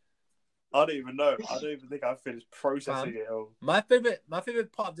 I don't even know. I don't even think I finished processing it all. My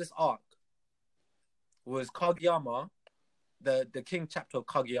favorite part of this arc was Kageyama, the king chapter of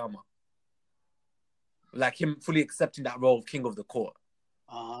Kageyama. Like him fully accepting that role of king of the court.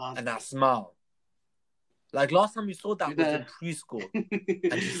 And that smile. Like last time we saw that was in preschool.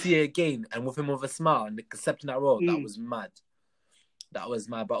 And you see it again and with him with a smile and accepting that role, that was mad.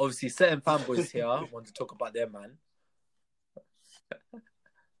 But obviously certain fanboys here want to talk about their man.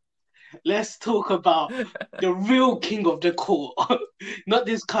 Let's talk about the real king of the court. Not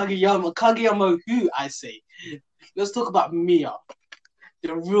this Kageyama. Kageyama who, I say. Let's talk about Mia.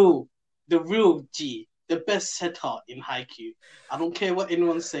 The real G. The best setter in Haikyuu. I don't care what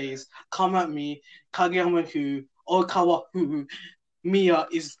anyone says. Come at me. Kageyama who, Oikawa who. Mia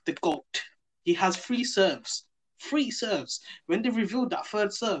is the GOAT. He has 3 serves. 3 serves. When they revealed that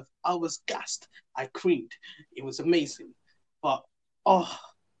 3rd serve, I was gassed. I creamed. It was amazing. But,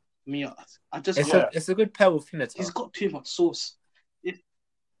 Mia, it's a good pair with Hinata. He's got too much sauce.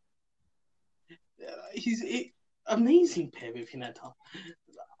 amazing pair with Hinata.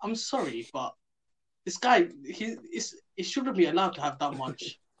 I'm sorry, but this guy, he shouldn't be allowed to have that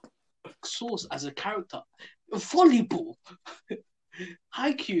much source as a character. Volleyball.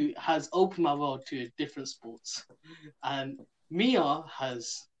 Haikyuu has opened my world to different sports, and Mia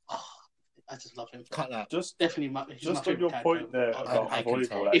has. Oh, I just love him. Cut that. Definitely, he's Just my on your favorite point character. there about I can volleyball,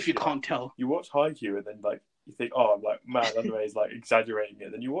 tell. actually, If you can't tell, you watch Haikyuu and then like you think, oh, like man, anime is like exaggerating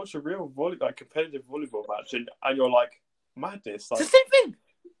it. Then you watch a real competitive volleyball match, and you're like, madness! It's Like the same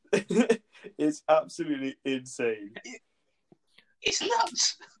thing. it's absolutely insane. it's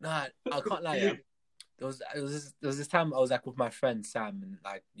nuts. Nah, I can't lie. Yeah. There was this time I was like with my friend Sam in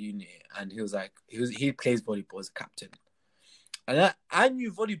like uni, and he was like he plays volleyball as a captain, and I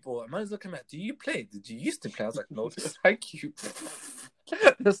knew volleyball. And I was looking at, do you play? Did you used to play? I was like, no, just Haikyuu.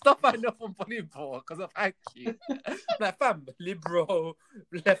 The stuff I know from volleyball because of Haikyuu, like fam, libero,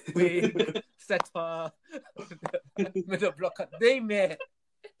 left wing, setter, middle blocker, name it.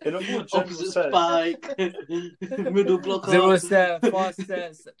 In a more general Opposite sense, spike, middle blocker, Zero set, fast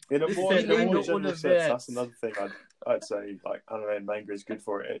sets. in a more All general of sense, it. that's another thing I'd say. Like anime and manga is good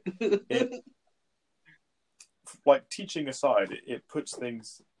for it. Like teaching aside, it puts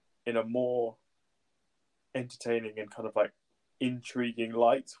things in a more entertaining and kind of like intriguing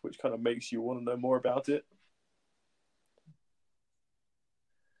light, which kind of makes you want to know more about it.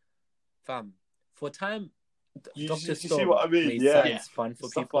 Fam, for time, You Dr. see Stone what I mean? made Yeah. science fun for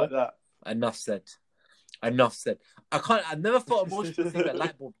Stuff people. like that. Enough said. I never thought emotional things that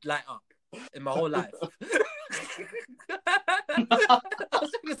light bulb light up in my whole life. I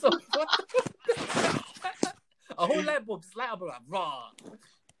was thinking so, what the fuck? A whole light bulb just light up, I'm like, raw.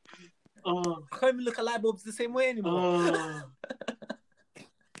 Oh, I can't even look at light bulbs the same way anymore. oh.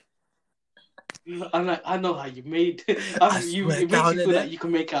 I'm like, I know how you made it. swear It makes you down, feel innit? like you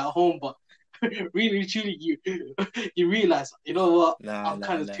can make it at home, but really, truly, you realize, you know what? I'm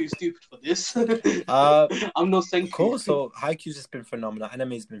kind of too stupid for this. I'm not saying Cool. So Haikyuu's just been phenomenal.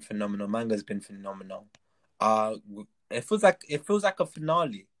 Anime's been phenomenal. Manga's been phenomenal. It feels like a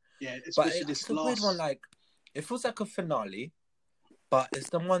finale. Yeah, But especially it's this a weird last one. Like it feels like a finale, but it's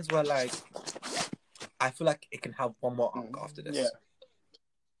the ones where like I feel like it can have one more arc after this. Yeah.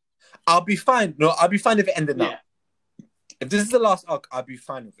 I'll be fine. No, I'll be fine if it ended now. Yeah. If this is the last arc, I'll be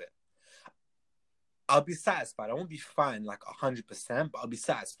fine with it. I'll be satisfied. I won't be fine like 100%, but I'll be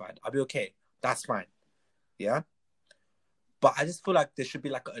satisfied. I'll be okay. That's fine. Yeah. But I just feel like there should be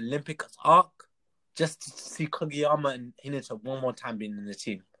like an Olympics arc just to see Kageyama and Hinata one more time being in the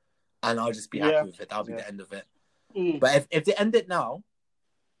team. And I'll just be happy with it. That'll be the end of it. Mm. But if they end it now,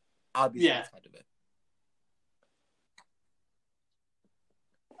 I'll be satisfied with it.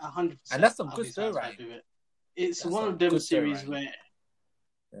 100%. And that's some I'll good be story satisfied writing. with it. It's That's one some of them good story series writing.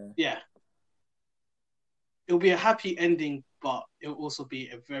 where, it'll be a happy ending, but it'll also be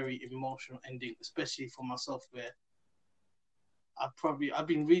a very emotional ending, especially for myself, where I've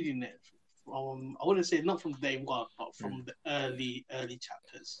been reading it from, I wouldn't say not from day one, but from the early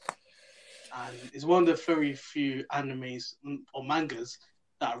chapters. And it's one of the very few animes or mangas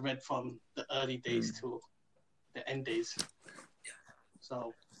that I read from the early days to the end days.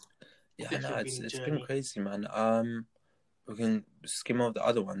 So Yeah, I know, definitely it's journey. been crazy, man. We can skim over the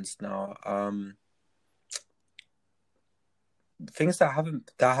other ones now. Things that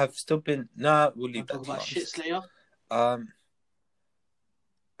have still been. Nah, we'll leave that Talk to about last. Shit Slayer.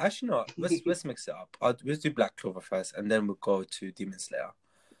 Actually, no. Let's mix it up. Let's do Black Clover first, and then we'll go to Demon Slayer.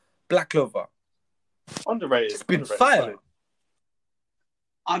 Black Clover. Underrated. It's been Underrated, fire. solid.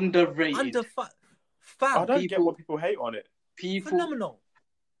 Underrated. I don't get people- what people hate on it. People. Phenomenal.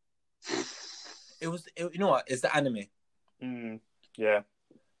 You know what? It's the anime. Yeah.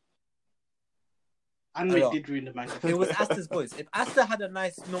 Anime did ruin the manga. It was Asta's voice. If Asta had a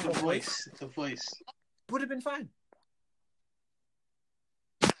nice normal voice, The voice. it would have been fine.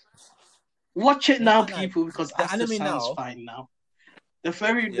 Watch it now, Like, people, because the Asta anime sounds now- fine now. The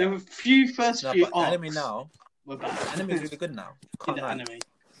first No, few but the anime arcs now, were bad. the anime is really good now. In Can't the lie. anime.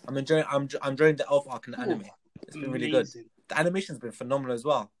 I'm enjoying the elf arc in the anime. It's been really good. Amazing. The animation's been phenomenal as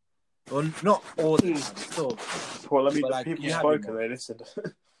well. Well, not all the time, still. Well, I mean, But, the like, people you have spoke been and they listened.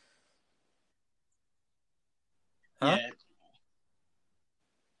 Huh? Yeah.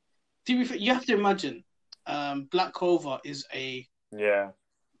 To be fair, you have to imagine, Black Clover is Yeah.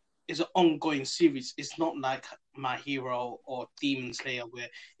 an ongoing series. It's not like My Hero or Demon Slayer, where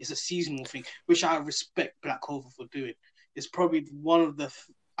it's a seasonal thing, which I respect Black Clover for doing. It's probably one of the,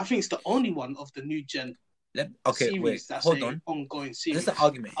 I think it's the only one of the new gen series that's hold a on. ongoing series. There's an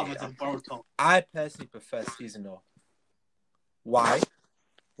argument other here. than Boruto. I personally prefer seasonal. Why?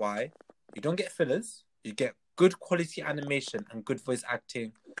 You don't get fillers. You get good quality animation and good voice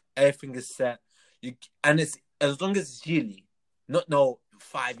acting. Everything is set. And it's as long as it's yearly, not no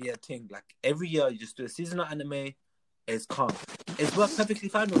 5-year thing. Like every year, you just do a seasonal anime. It's calm. It's worked perfectly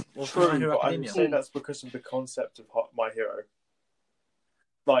fine with My True, Hero but I Academia. would say that's because of the concept of My Hero.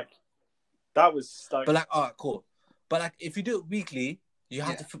 Like, that was like. But like, alright, cool. But like, if you do it weekly, you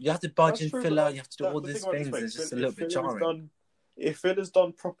have to That's budge in true, filler. but You have to do all the these thing about things. this, It's just a if little bit filler is jarring. if filler's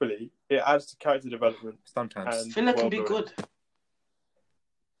done properly, it adds to character development. Sometimes. And Filler can be world-building.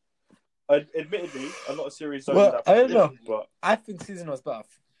 good. Admittedly, a lot of series don't Well, do that I don't properly, know. but I think season was better.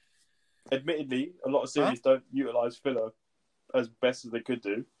 admittedly, a lot of series don't utilize filler as best as they could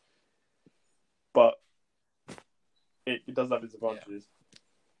do. But it does have its advantages.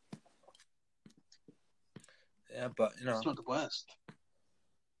 Yeah, but you know, It's not the worst.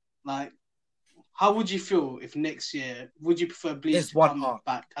 Like, how would you feel if next year would you prefer Bleach It's to one come arc.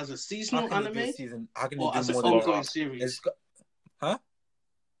 back as a how seasonal can you do a anime season? How can or you do as an more than ongoing arc. series? It's got, huh?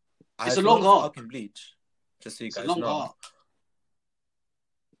 It's a long arc. in Bleach. Just so you It's a guys long know. arc.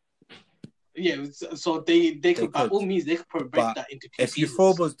 Yeah, so they could by could. all means they could probably break But that into 2 If seasons.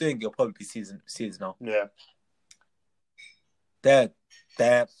 Euphorbia's doing, it'll probably be seasonal. Yeah. They're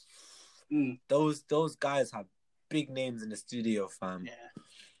Mm. those guys have big names in the studio, fam. Yeah.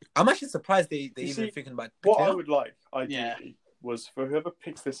 I'm actually surprised they You even see, thinking about What picking I it up. would like, ideally, was for whoever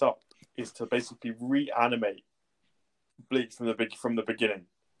picks this up is to basically reanimate Bleach from the beginning.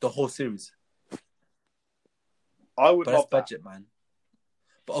 The whole series. I would But love that's budget, man.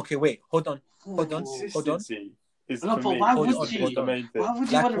 But okay, wait, hold on. Hold on. Ooh. Consistency is No, for but me why Hold would on, you? hold the on. main thing. Why would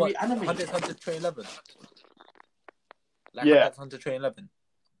you Like want to what? reanimate? Hunter Train 11. Like Yeah. Hunter Train 11.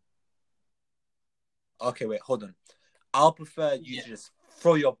 Okay, wait, hold on. I'll prefer you Yeah. to just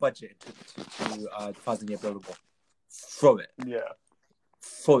throw your budget to 1,000 Year Blood War. Throw it. Yeah.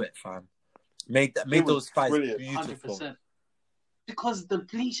 Throw it, fam. Make was those fights brilliant. beautiful. 100%. Because the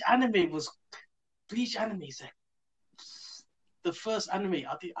Bleach anime is like the first anime.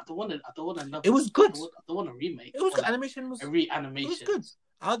 I don't want to. It was good. I don't want a remake. It was good. I want Animation was a it reanimation. was good.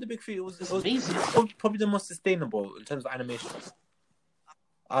 Out of the big three, it was amazing. probably the most sustainable in terms of animation.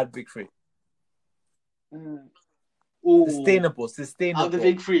 Out of the big three. Ooh. Sustainable. Out of the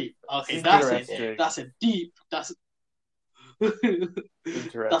big three. Okay, Interesting. that's an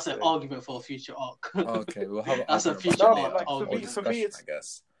Interesting. argument for a future arc. Okay, we'll have an That's a argument future about arc. that Like, later. for me, Discussion, it's-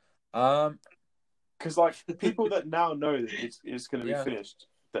 I guess. Because like people that now know that it's going to be Yeah. finished,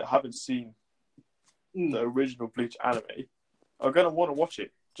 that haven't seen Mm. the original Bleach anime, are going to want to watch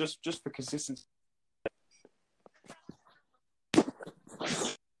it just for consistency.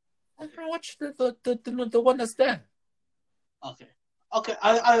 I'm gonna watch the one that's there. Okay.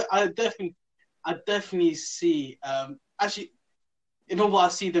 I definitely see. Actually, you know what I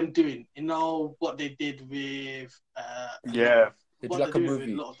see them doing. You know what they did with. Yeah. They do What like they're a doing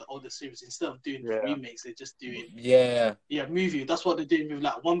movie. with a lot of the older series, instead of doing Yeah. remakes, they're just doing Yeah. movie. That's what they're doing with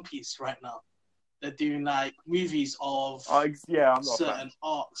like One Piece right now. They're doing like movies of I'm not a certain fan.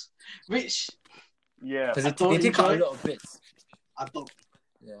 arcs, which Yeah. Because I they don't take out a enjoy. lot of bits. I don't.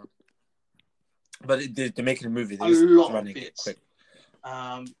 Yeah. But they're making a movie. They're A just lot of running it bits. quick.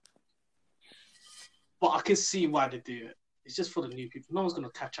 But I can see why they do it. It's just for the new people. No one's gonna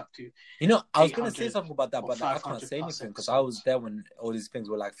catch up to. You know, I was going to say 800 something about that, or but like, I can't 500 say plus anything because I was there when all these things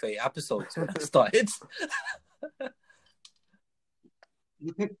were like 30 episodes when I started.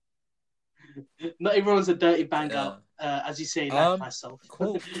 Not everyone's a dirty banger, Yeah. as you say, like myself.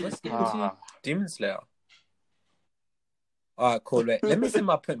 Cool. Let's get into Ah. Demon Slayer. All right, cool. Wait, let me say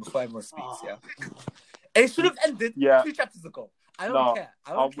my point before everyone speaks. Yeah, it should have ended Yeah. 2 chapters ago. I don't No, care.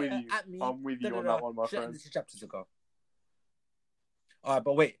 I I'm don't with care. you. At me. I'm with you on that one, my Should have friend. ended 2 chapters ago. All right,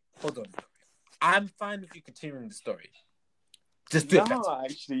 but wait, hold on. I'm fine with you continuing the story. Just do it better. No,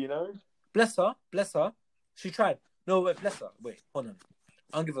 actually, you know. Bless her. She tried. No, wait, bless her. Wait, hold on.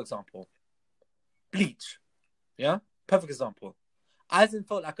 I'll give an example. Bleach. Yeah? Perfect example. Aizen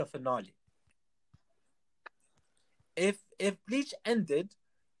felt like a finale. If Bleach ended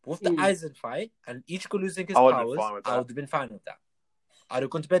with the Aizen fight and Ichigo losing his I would have been powers, fine with I that. would have been fine with that. I'd have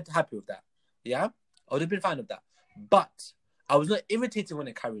gone to bed happy with that. Yeah? I would have been fine with that. But I was not irritated when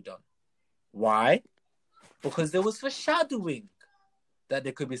it carried on. Why? Because there was foreshadowing that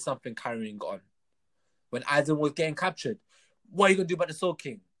there could be something carrying on. When Aizen was getting captured, what are you going to do about the Soul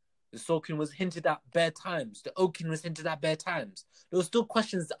King? The Soul King was hinted at bare times. The Oaken was hinted at bare times. There were still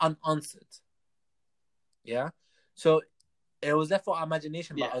questions unanswered. Yeah? So it was there for our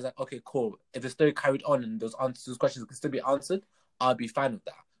imagination, but I was like, okay, cool. If the story carried on and those questions can still be answered, I'll be fine with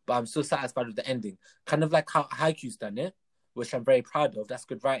that. But I'm still satisfied with the ending. Kind of like how Haikyuu's done it, which I'm very proud of. That's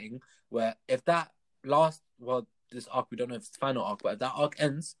good writing. Where if that this arc, we don't know if it's the final arc, but if that arc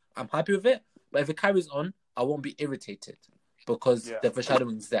ends, I'm happy with it. But if it carries on, I won't be irritated because the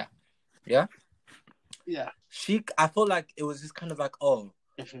foreshadowing's there. Yeah? Yeah. I felt like it was just kind of like,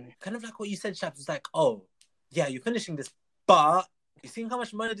 Definitely. kind of like what you said, Shaps. It's like, yeah, you're finishing this, but you seen how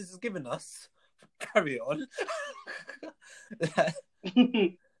much money this is giving us? Carry on.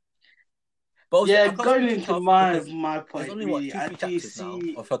 But also, going into my point, there's only really, 2-3 chapters now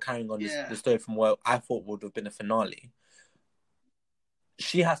of her carrying on the story from where I thought would have been a finale.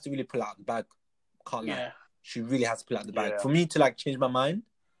 She has to really pull out the bag. Can't lie. She really has to pull out the bag for me to like change my mind.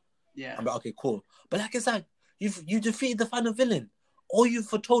 Yeah, I'm like, okay, cool. But like, it's like you defeated the final villain. All you've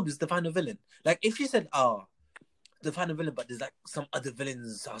foretold is the final villain. Like, if you said, the final villain, but there's like some other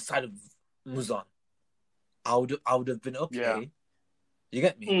villains outside of Muzan, I would have been okay. Yeah. You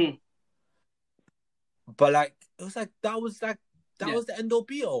get me? But like, it was like that was the end all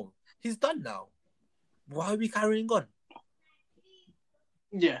be all. He's done now. Why are we carrying on?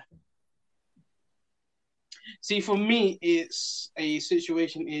 Yeah. See, for me, it's a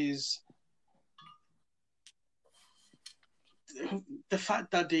situation is the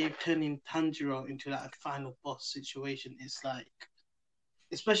fact that they're turning Tanjiro into that final boss situation is like,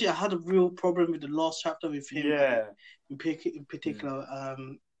 especially I had a real problem with the last chapter with him. Yeah. In particular,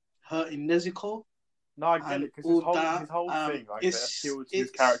 hurting Nezuko. No, I get it, because his whole thing, like, that appealed to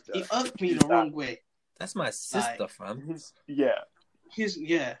his character. It irked me in the wrong way. That's my sister, fam.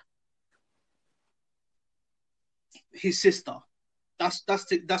 His sister.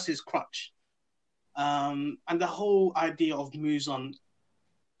 That's his crutch. And the whole idea of Muzan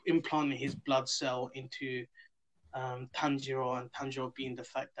implanting his blood cell into Tanjiro, and Tanjiro being the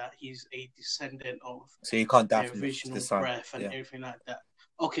fact that he's a descendant of so you can't die the from original the sun. breath and everything like that.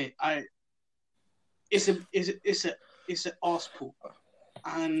 Okay, it's an arse pull.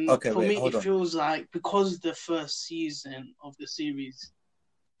 And for me, it feels like because the first season of the series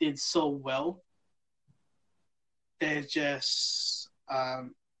did so well, they're just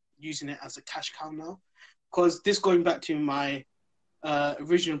using it as a cash cow now. Because this, going back to my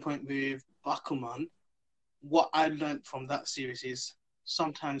original point with Bakuman, what I learned from that series is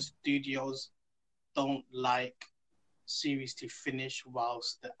sometimes studios don't like series to finish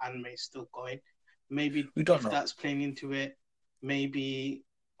whilst the anime is still going. Maybe that's playing into it. Maybe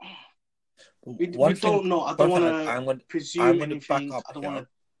we don't know. I don't want to presume anything. I don't want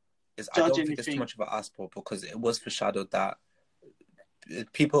to judge anything. I don't think it's too much of an aspect because it was foreshadowed that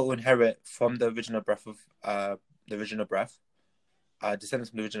people who inherit from the original breath of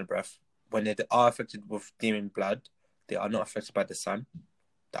descendants from the original breath, when they are affected with demon blood, they are not affected by the sun.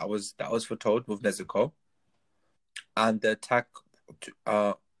 That was foretold with Nezuko. And the attack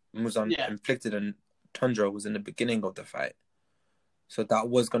Muzan inflicted on Tanjiro was in the beginning of the fight. So that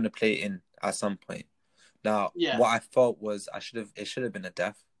was going to play in at some point. Now, what I felt was it should have been a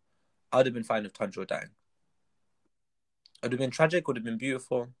death. I would have been fine with Tanjiro dying. It would have been tragic, would have been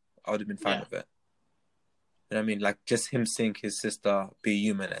beautiful. I would have been fine with it. You know what I mean? Like, just him seeing his sister be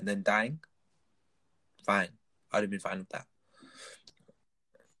human and then dying. Fine. I would have been fine with that.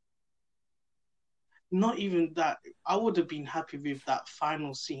 Not even that. I would have been happy with that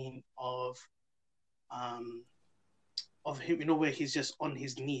final scene of him, you know, where he's just on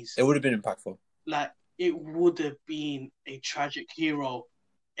his knees. It would have been impactful. Like, it would have been a tragic hero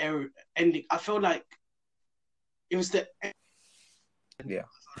ending. I feel like it was the end. Yeah.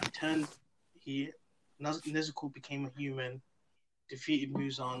 Nezuko became a human, defeated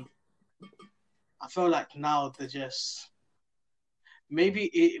Muzan. I feel like now they're just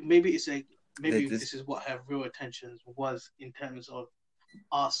maybe this is what her real intention was, in terms of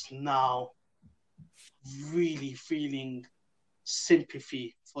us now really feeling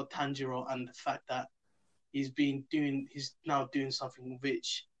sympathy for Tanjiro and the fact that he's now doing something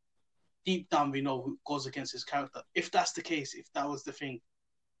which deep down we know goes against his character. If that's the case, if that was the thing,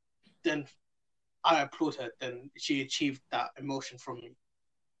 then I applaud her. Then she achieved that emotion from me.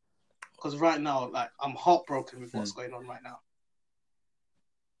 Because right now, like, I'm heartbroken with what's going on right now.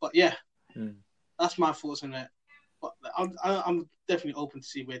 But yeah, that's my thoughts on it. But I'm definitely open to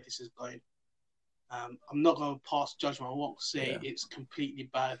see where this is going. I'm not going to pass judgment. I won't say it's completely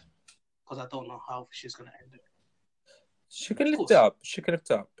bad because I don't know how she's going to end it. She can lift it up.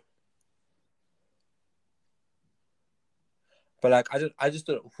 But like, I just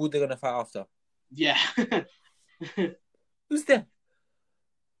don't know who they're going to fight after. Yeah. Who's there?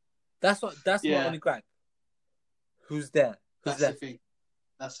 That's my only gripe. Who's there? That's the thing.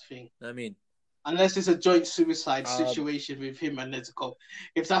 I mean, unless it's a joint suicide situation with him and Nezuko.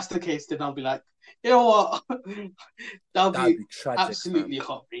 If that's the case, then I'll be like, you know what? That'll be tragic, absolutely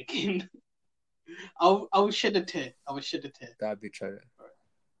heartbreaking. I will shed a tear. I will shed a tear. That'd be true.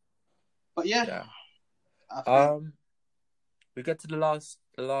 But yeah, Yeah. I think, We get to the last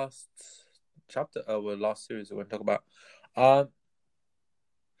chapter, or last series we're going to talk about.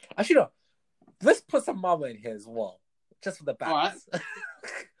 Actually, no. Let's put some Marvel in here as well, just for the backs.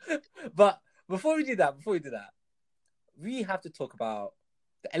 But before we do that, we have to talk about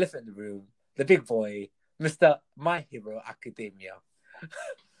the elephant in the room, the big boy, Mr. My Hero Academia.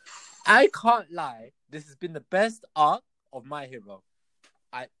 I can't lie, this has been the best arc of My Hero.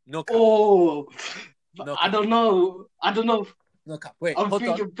 No cap. no cap. I don't know. No cap. Wait, I'm hold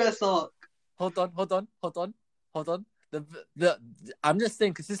thinking on. best arc. Hold on. I'm just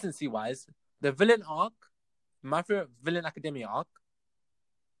saying consistency wise, the villain arc, my favorite Villain Academia arc,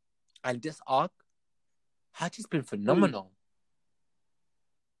 and this arc has just been phenomenal.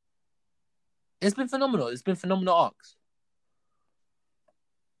 It's been phenomenal. It's been phenomenal arcs.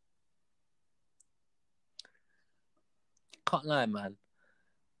 Can't lie, man.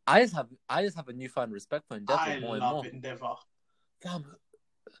 I just have a newfound respect for Endeavor more and more. I love Endeavor. Damn.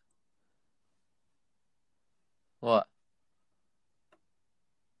 What?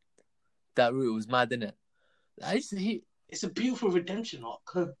 That route was mad, innit? It's a beautiful redemption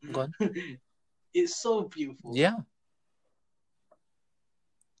arc. Go on. It's so beautiful. Yeah.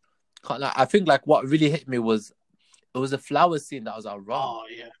 Can't lie. I think like what really hit me was it was a flower scene that was our wrong. Oh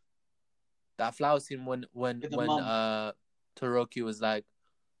yeah. That flower scene when Todoroki was like,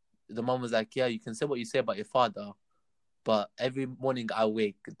 the mom was like, yeah, you can say what you say about your father, but every morning I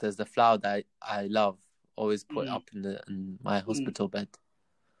wake, there's the flower that I love, always put up in my hospital bed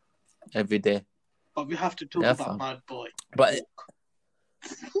every day. But we have to talk about my boy. But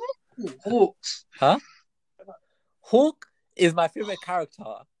Hawks. Huh? Hawk is my favorite character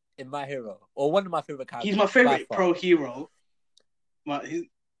in My Hero, or one of my favorite characters. He's my favorite pro hero.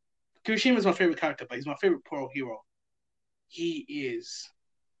 Kirishima is my favorite character, but he's my favorite pro hero. He is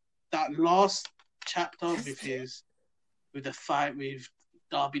that last chapter with the fight with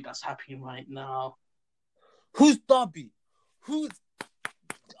Darby that's happening right now. Who's Darby? Fam,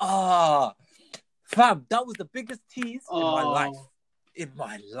 that was the biggest tease in my life. In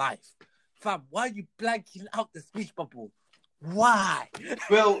my life. Fam, why are you blanking out the speech bubble? Why?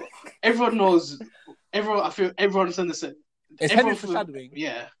 Well, everyone knows. I feel everyone understands this. It's heavy foreshadowing.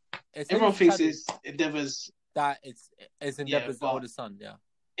 Yeah. Everyone thinks it's Endeavor's. That it's Endeavor's older son, yeah.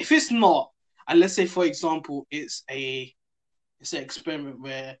 If it's not, and let's say, for example, it's an experiment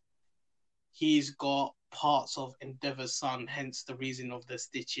where he's got parts of Endeavor's son, hence the reason of the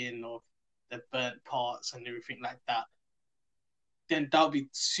stitching of the burnt parts and everything like that, then that would be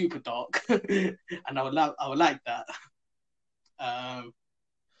super dark, and I would like that.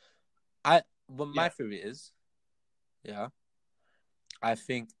 My theory is, I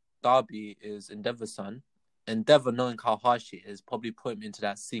think Darby is Endeavor's son. Endeavor, knowing how hard she is, probably put him into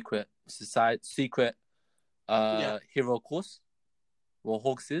that secret hero course where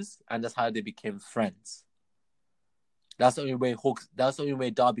Hawks is, and that's how they became friends. That's the only way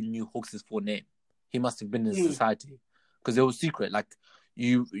Darby knew Hawks' full name. He must have been in society because it was secret. Like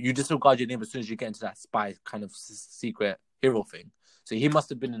you disregard your name as soon as you get into that spy kind of secret hero thing. So he must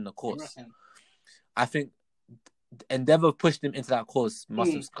have been in the course. I think Endeavor pushed him into that course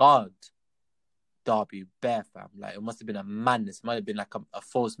must have scarred Darby bare, fam. Like it must have been a madness. It might have been like a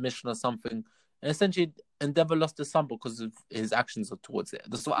false mission or something. And essentially Endeavor lost his son because of his actions towards it.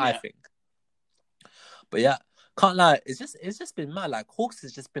 That's what I think. But yeah, can't lie, it's just been mad. Like Hawks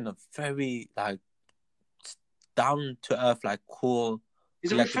has just been a very like down to earth, like cool.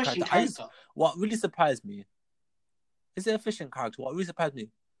 He's a refreshing character. What really surprised me is an efficient character. What really surprised me,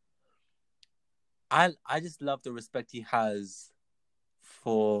 I just love the respect he has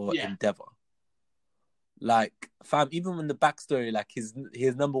for Endeavor. Like, fam, even when the backstory, like his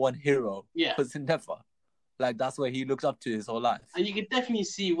number one hero was Endeavor. Like that's where he looked up to his whole life. And you can definitely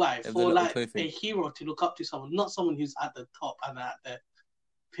see why. For like a hero to look up to someone, not someone who's at the top and at the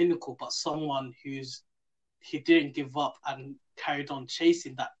pinnacle, but someone he didn't give up and carried on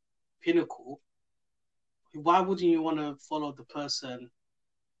chasing that pinnacle. Why wouldn't you want to follow the person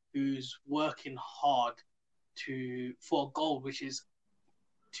who's working hard for a goal which is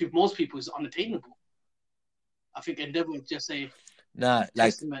to most people is unattainable? I think Endeavor is just a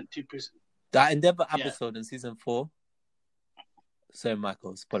testament to that Endeavor episode in season 4. Sorry,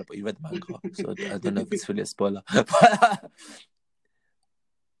 Michael, spoiler, but you read the manga, so I don't know if it's really a spoiler.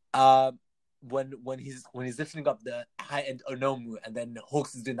 When he's lifting up the high end Onomu, and then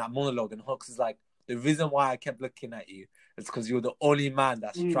Hawks is doing that monologue, and Hawks is like, the reason why I kept looking at you is because you're the only man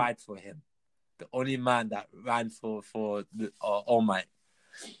that strived for him, the only man that ran for the All Might.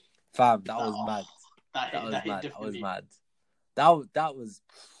 Fam, that was mad. That That hit, was that hit mad. That was differently. mad. That was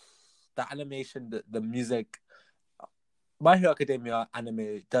the animation, the music. My Hero Academia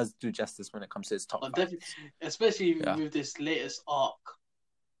anime does do justice when it comes to its top But fights. definitely, especially Yeah. with this latest arc.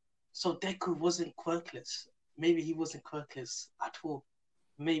 So Deku wasn't quirkless. Maybe he wasn't quirkless at all.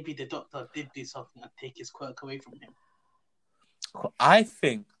 Maybe the Doctor did do something and take his quirk away from him. I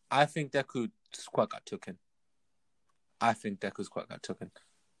think Deku's quirk got taken. I think Deku's quirk got taken.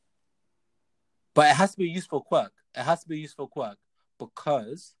 But it has to be a useful quirk. It has to be a useful quirk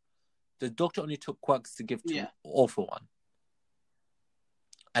because the Doctor only took quirks to give to All for One.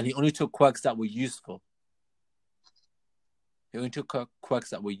 And he only took quirks that were useful. He only took quirks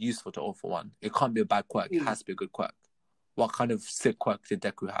that were useful to All for One. It can't be a bad quirk. It has to be a good quirk. What kind of sick quirk did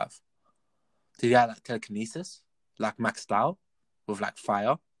Deku have? Did he have like telekinesis? Like Max Style? With like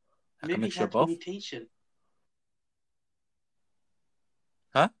fire? Like maybe a mixture he of had both? mutation.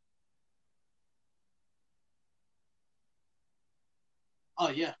 Huh? Oh,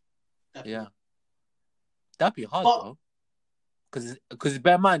 yeah. Definitely. Yeah. That'd be hard though. Because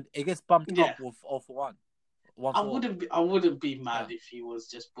bear in mind, it gets bumped up with All for One. I wouldn't be mad if he was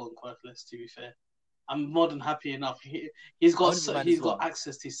just born quirkless, to be fair. I'm more than happy enough. He's got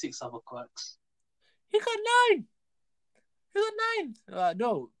access to 6 other quirks. He got 9. He got 9.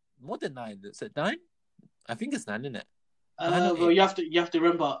 No, more than 9. Is it 9? I think it's 9, isn't it? Well, you have to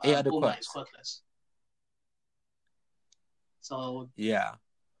remember, 8 other All quirks. Might is quirkless. So yeah,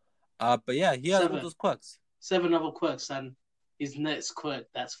 but yeah, he has all those quirks. 7 other quirks, and his next quirk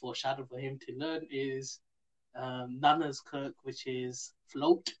that's foreshadowed for him to learn is Nana's quirk, which is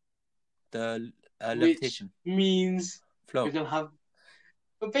float. The levitation, which means float. We're gonna have,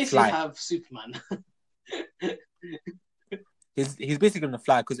 basically have Superman. he's basically gonna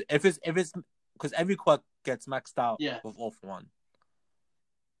fly because if it's because every quirk gets maxed out with All for One.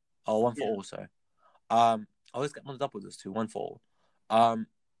 Or One for All, sorry. I always get one up with those two, One for All.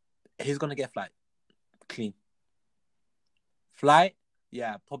 He's gonna get flight. Clean. Flight?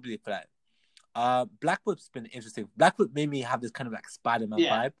 Yeah, probably flight. Blackfoot's been interesting. Blackfoot made me have this kind of like Spider-Man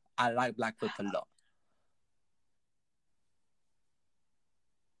vibe. I like Blackfoot a lot.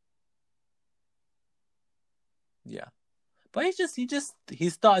 Yeah. But he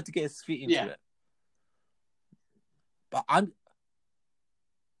started to get his feet into it. But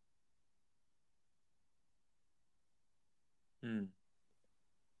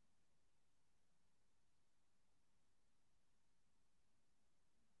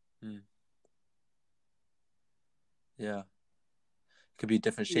Yeah. Could be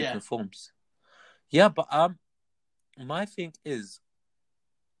different shapes and forms. Yeah, but my thing is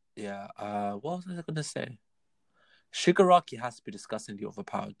what was I gonna say? Shigaraki has to be disgustingly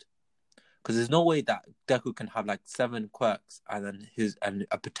overpowered. Because there's no way that Deku can have like 7 quirks and then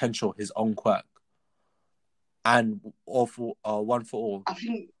a potential his own quirk. And All for One for All. I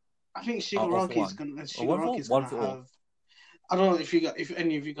think Shigaraki's gonna have. I don't know if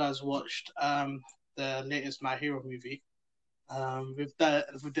any of you guys watched the latest My Hero movie. With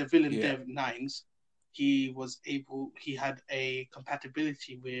the villain Dev Nines, he had a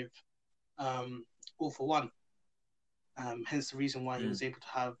compatibility with All for One. Hence the reason why he was able to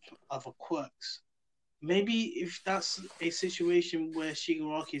have other quirks. Maybe if that's a situation where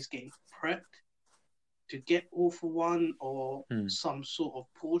Shigaraki is getting prepped to get All for One or some sort of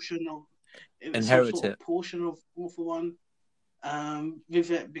portion of All for One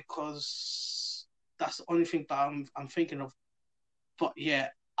with it, because that's the only thing that I'm thinking of. But yeah,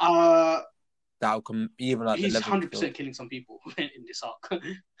 that'll come even like he's 100% killing some people in this arc.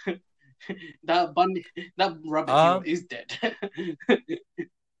 That rabbit hero is dead.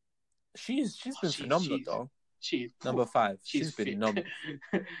 She's been phenomenal though. She's number 5. She's been phenomenal.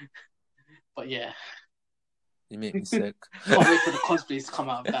 But yeah, you make me sick. Can't wait for the cosplays to come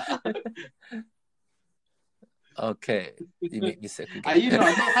out of that. Okay, you make me sick again. You know,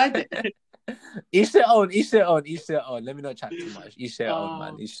 I'm not hiding. Each their own. Let me not chat too much. Each their own,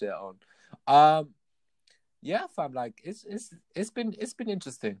 man. Each their own. Yeah, fam. Like it's been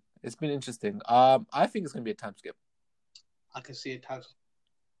interesting. It's been interesting. I think it's gonna be a time skip. I can see a time skip.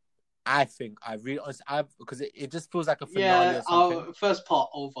 I think because it just feels like a finale or something. Our first part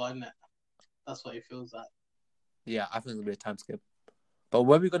over, isn't it? That's what it feels like. Yeah, I think it's gonna be a time skip. But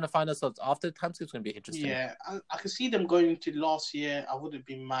where we're gonna find ourselves after the time skip is gonna be interesting. Yeah, I can see them going into last year. I wouldn't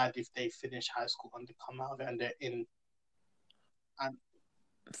be mad if they finish high school and they come out and they're in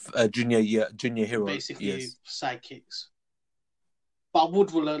junior hero, basically sidekicks. But I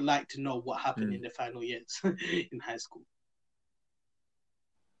would like to know what happened in the final years in high school.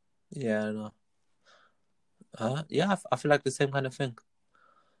 Yeah, I know. Yeah, I feel like the same kind of thing.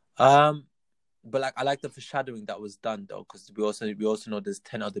 But like I like the foreshadowing that was done though, because we also know there's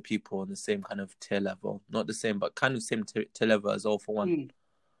 10 other people on the same kind of tier level, not the same, but kind of same tier level as All for One. Mm.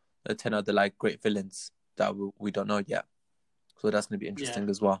 The 10 other like great villains that we don't know yet, so that's gonna be interesting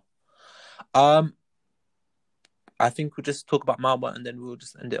as well. I think we'll just talk about Mawa and then we'll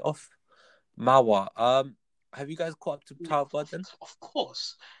just end it off. Mawa, have you guys caught up to Tower of God then? Of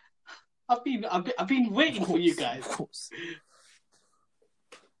course. I've been waiting for you guys. Of course.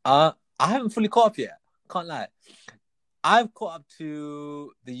 I haven't fully caught up yet. Can't lie. I've caught up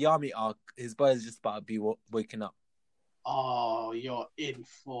to the Yami arc. His brother's just about to be waking up. Oh, you're in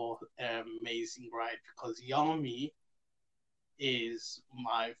for an amazing ride because Yami is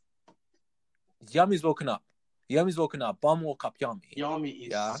my... Yami's woken up. Bum woke up Yami. Yami is...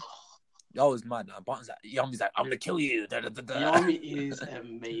 Yeah. That was mad. Yami's like, I'm gonna kill you. Da, da, da, da. Yami is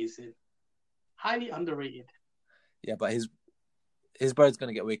amazing. Highly underrated. Yeah, but his brother's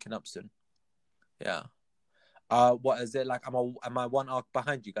gonna get waken up soon. Yeah. What is it like? Am I one arc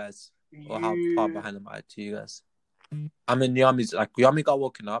behind you guys? Or how far behind am I to you guys? I mean, Yami got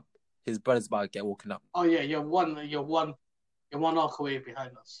woken up. His brother's about to get woken up. Oh yeah, you're one arc away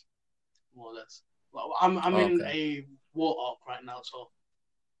behind us, more or less. Well, I'm in a war arc right now, so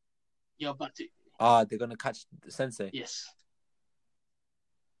you're about to. They're gonna catch the Sensei. Yes.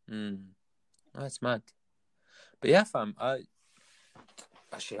 That's mad. But yeah, fam.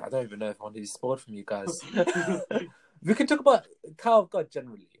 Actually, I don't even know if I want to be spoiled from you guys. We can talk about Tower of God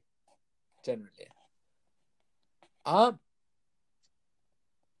generally. I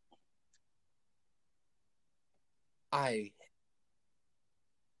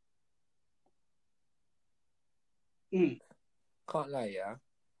can't lie, yeah.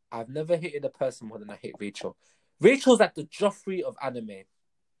 I've never hated a person more than I hate Rachel. Rachel's like the Joffrey of anime.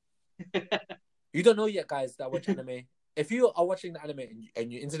 You don't know yet, guys, that watch anime. If you are watching the anime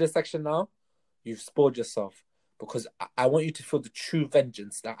and you're into this section now, you've spoiled yourself. Because I want you to feel the true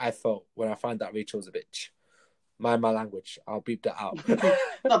vengeance that I felt when I found out Rachel was a bitch. Mind my language. I'll beep that out.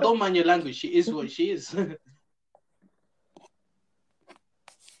 No, don't mind your language. She is what she is.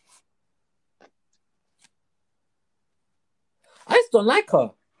 I just don't like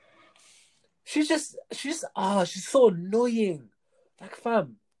her. She's so annoying. Like,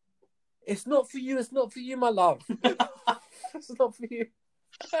 fam, it's not for you, my love. It's not for you.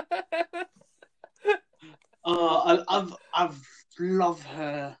 I've loved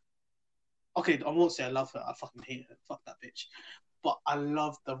her. Okay, I won't say I love her. I fucking hate her. Fuck that bitch. But I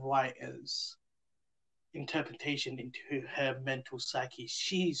love the writer's interpretation into her mental psyche.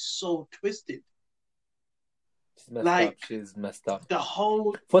 She's so twisted. She's messed up. She's messed up. The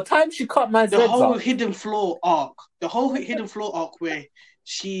whole... For time, she cut man's The heads whole up. Hidden Floor arc. The whole Hidden Floor arc where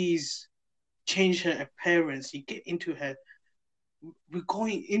she's changed her appearance. You get into her... We're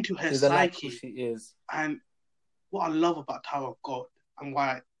going into her psyche. She is. And what I love about Tower of God and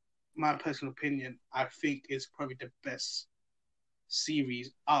why, my personal opinion, I think is probably the best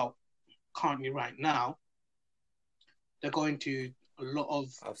series out currently right now. They're going to a lot of...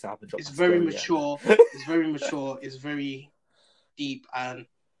 It's very mature. It's very mature. It's very deep. And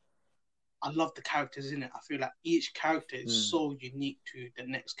I love the characters in it. I feel like each character is so unique to the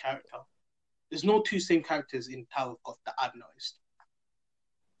next character. There's no two same characters in Tower of God that I've noticed.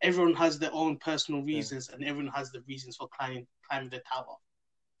 Everyone has their own personal reasons, and everyone has the reasons for climbing the tower.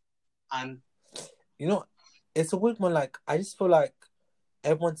 And you know, it's a weird one. Like, I just feel like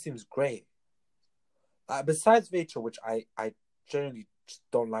everyone seems great. Besides Rachel, which I generally just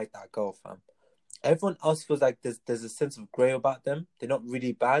don't like that girl, fam. Everyone else feels like there's a sense of grey about them. They're not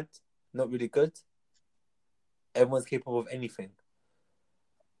really bad, not really good. Everyone's capable of anything.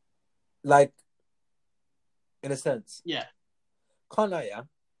 Like, in a sense. Yeah. Can't lie, yeah?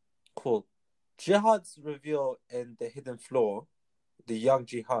 Cool. Jihad's reveal in the Hidden Floor, the young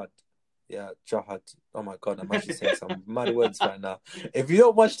Jihad. Yeah, Jihad. Oh my God, I'm actually saying some mad words right now. If you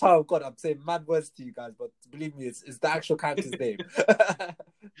don't watch Tower of God, I'm saying mad words to you guys, but believe me, it's the actual character's name.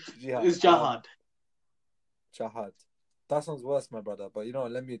 Jihad. It's Jihad. Jihad. That sounds worse, my brother. But you know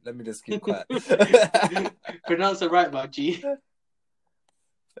what? Let me just keep quiet. Pronounce it right, man, G.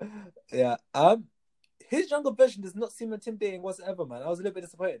 Yeah. His younger version does not seem intimidating whatsoever, man. I was a little bit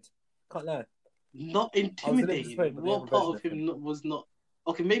disappointed. Can't lie. Not intimidating. What part of him was not?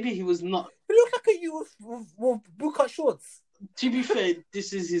 Okay, maybe he was not. He looked like a you with bootcut shorts. To be fair,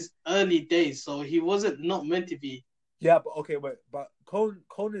 this is his early days, so he wasn't not meant to be. Yeah, but okay, wait. But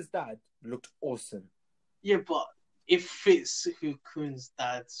Konan's dad looked awesome. Yeah, but it fits who Khun's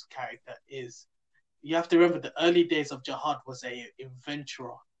dad's character is. You have to remember the early days of Jihad was a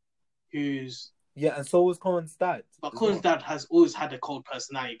adventurer who's Yeah, and so was Cohen's dad. But as Cohen's well. dad has always had a cold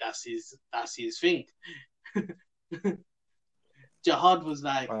personality. That's his thing. Jihad was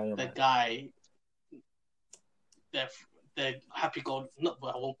like I don't know, the man. guy, the happy go not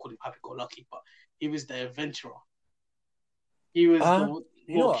well, I won't call him happy go lucky, but he was the adventurer. He was the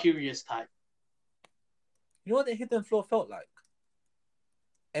You know more what? curious type. You know what the Hidden Floor felt like?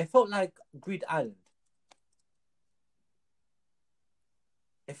 It felt like Greed Island.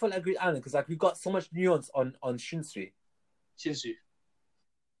 It felt like Greed Island because like we got so much nuance on Shinsu. Shinsu.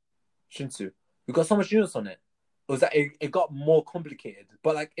 We got so much nuance on it. It was that it got more complicated,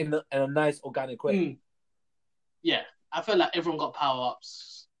 but like in a nice organic way. Yeah, I felt like everyone got power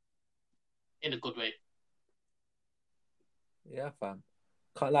ups in a good way. Yeah, fam.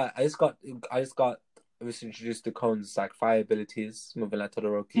 Can't lie. I just got was introduced to Kone's like fire abilities, moving like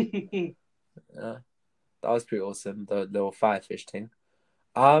Todoroki. Yeah, that was pretty awesome. The little firefish thing.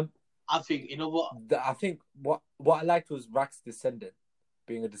 I think you know what. I think what I liked was Rax's descendant,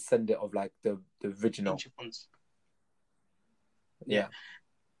 being a descendant of like the original ancient ones. Yeah,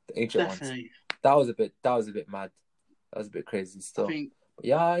 the ancient definitely. ones. That was a bit mad. That was a bit crazy still. I think, but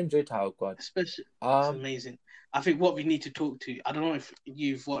yeah, I enjoyed Tower of God. Especially, it's amazing. I think what we need to talk to. I don't know if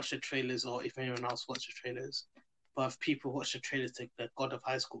you've watched the trailers or if anyone else watched the trailers, but if people watch the trailers to the God of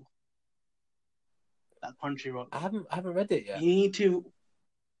High School, that Crunchyroll. I haven't read it yet. You need to.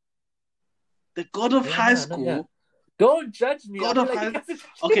 The God of High School. Don't judge me. God of High.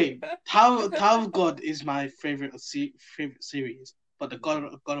 Okay, Tower of God is my favorite series, but the God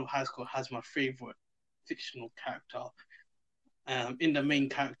of High School has my favorite fictional character, in the main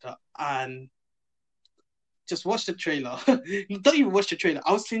character, and just watch the trailer. Don't even watch the trailer.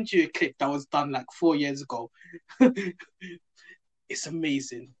 I'll send you a clip that was done like 4 years ago. It's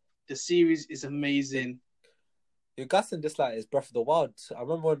amazing. The series is amazing. Your gassing dislike is Breath of the Wild. I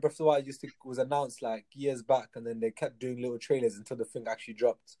remember when Breath of the Wild was announced like years back, and then they kept doing little trailers until the thing actually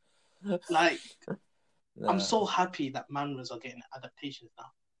dropped. Like, I'm so happy that mangas are getting adaptations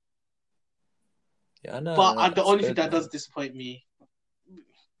now. Yeah, I know. But the only thing that does disappoint me,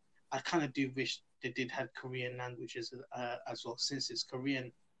 I kind of do wish they did have Korean languages as well, since it's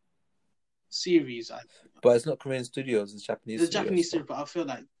Korean series. But it's not Korean studios; it's Japanese. It's Japanese studio, but I feel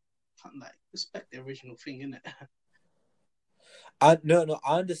like respect the original thing, innit? No,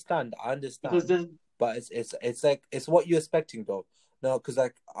 I understand. But it's like it's what you're expecting though. No, because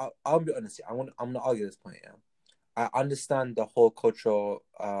like I'll be honest, I'm gonna argue this point. Yeah, I understand the whole cultural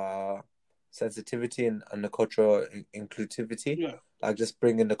sensitivity and the cultural inclusivity. Yeah. Like just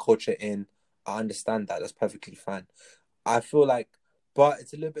bringing the culture in. I understand that. That's perfectly fine. I feel like, but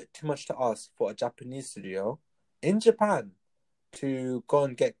it's a little bit too much to ask for a Japanese studio in Japan to go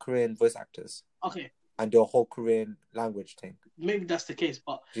and get Korean voice actors. Okay. And do a whole Korean language thing. Maybe that's the case,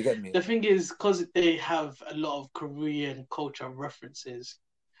 but do you get me? The thing is, because they have a lot of Korean culture references,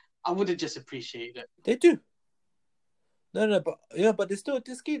 I would have just appreciated it. They do. No, but they're still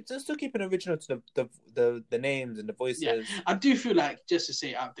keeping original to the names and the voices. Yeah, I do feel like, just to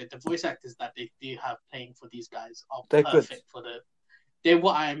say out there, the voice actors that they do have playing for these guys are perfect for they're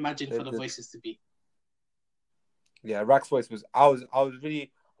what I imagined for the voices to be. Yeah, Rack's voice was. I was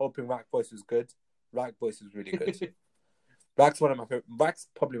really hoping Rack's voice was good. Rack's voice was really good. Rack's one of my favorite. Rack's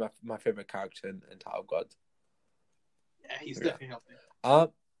probably my favorite character in Tower of God. Yeah, he's definitely up there.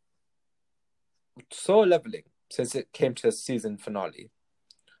 Solo Leveling, since it came to a season finale,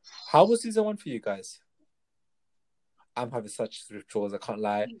 how was season 1 for you guys? I'm having such withdrawals. I can't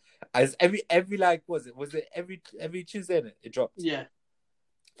lie. As every like was it every Tuesday in it dropped? Yeah.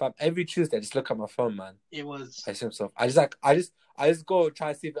 Every Tuesday, I just look at my phone, man. It was. I just go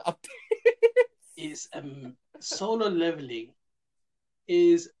try to see if it updates. It's Solo Leveling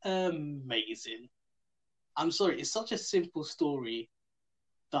is amazing. I'm sorry, it's such a simple story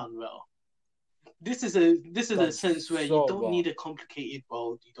done well. This is a sense where you don't need a complicated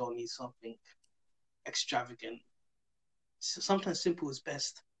world. You don't need something extravagant. Sometimes simple is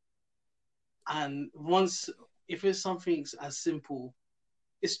best. And if it's something as simple,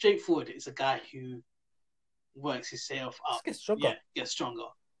 it's straightforward. It's a guy who works himself up. Gets stronger. Yeah, gets stronger.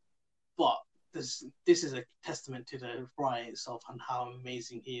 But this is a testament to the writer itself and how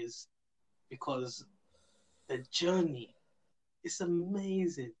amazing he is, because the journey is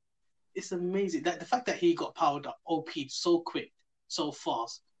amazing. It's amazing. That the fact that he got powered up OP'd so quick, so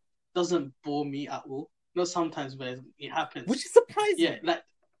fast, doesn't bore me at all. Not sometimes where it happens. Which is surprising. Yeah, like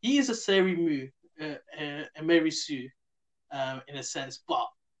he is a Serimu, a Mary Sue, in a sense, but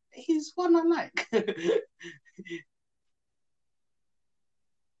he's one I like.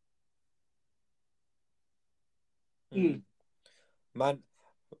 Man,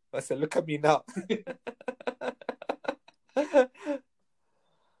 I said, look at me now.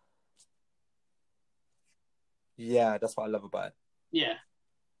 Yeah, that's what I love about it. Yeah,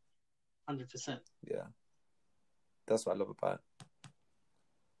 100%. Yeah, that's what I love about it.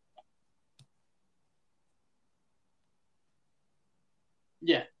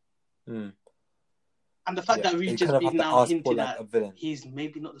 Yeah. Mm. And the fact that we've You just kind of been have to now ask for hinting like at a villain, he's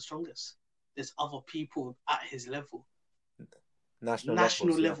maybe not the strongest. There's other people at his level, national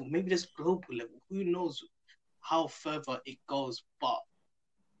national levels, level, maybe there's global level. Who knows how further it goes? But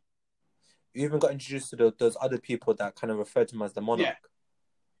You even got introduced to those other people that kind of refer to him as the monarch. yeah.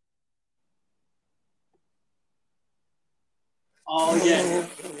 Oh yeah.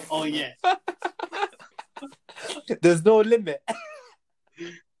 Oh yeah. There's no limit.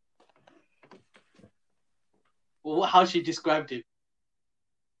 Well, how she described him.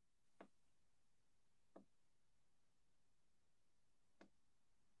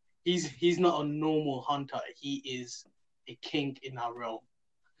 He's not a normal hunter. He is a king in our realm.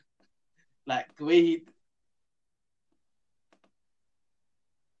 Like the way he,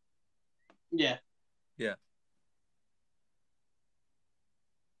 yeah, Yeah.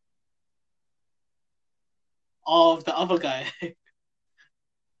 of the other guy.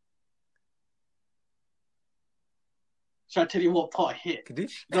 Should I tell you what part hit?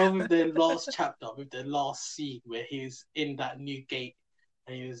 Kadush? Go with the last chapter, with the last scene where he's in that new gate,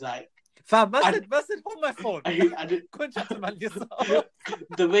 and he was like, Fam, I said, hold my phone. Go and chat to man yourself.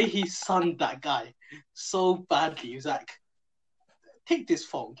 The way he sunned that guy so badly, he was like, take this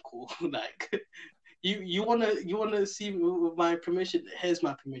phone call. Like, you wanna see me with my permission? Here's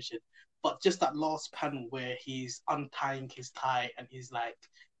my permission. But just that last panel where he's untying his tie and he's like,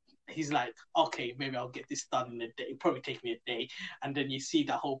 okay, maybe I'll get this done in a day. It'll probably take me a day. And then you see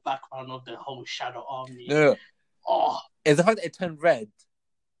that whole background of the whole Shadow Army. No. Oh, It's the fact that it turned red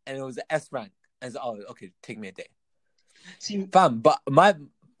and it was an S rank. And it's okay, take me a day. see, Fam, but my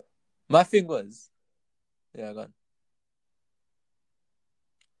thing was, yeah, go on.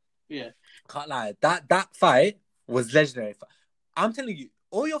 Yeah. Can't lie. That fight was legendary. I'm telling you,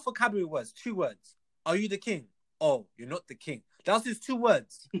 all your vocabulary was 2 words. Are you the king? Oh, you're not the king. That was his 2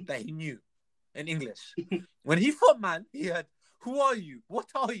 words that he knew in English. When he fought man, he had, who are you? What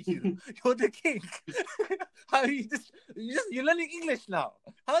are you? You're the king. How are you're learning English now.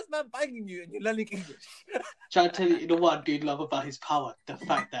 How's man banging you and you're learning English? Trying to tell you, you know what I do love about his power? The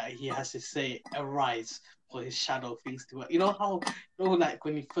fact that he has to say arise for his shadow things to work. You know how, like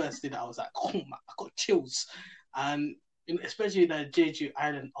when he first did it, I was like, oh man, I got chills. And especially the Jeju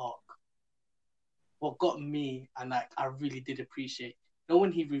Island arc, what got me and like I really did appreciate,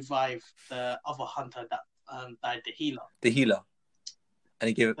 when he revived the other hunter that died, the healer. The healer. And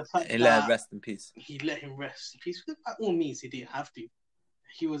he let him rest in peace. He let him rest in peace. By all means, he didn't have to.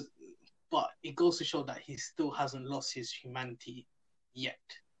 But it goes to show that he still hasn't lost his humanity yet.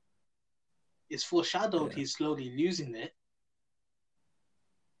 It's foreshadowed he's slowly losing it.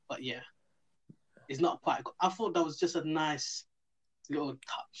 But yeah, it's not quite. I thought that was just a nice little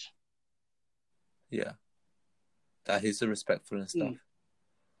touch. Yeah. That he's so respectful and stuff.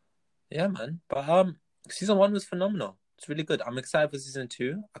 Yeah, man. But season 1 was phenomenal. It's really good. I'm excited for season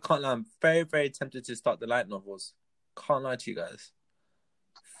 2. I can't lie. I'm very, very tempted to start the light novels. Can't lie to you guys.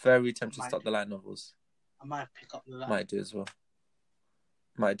 Very tempted to start the light novels. I might pick up the light. Might do as well.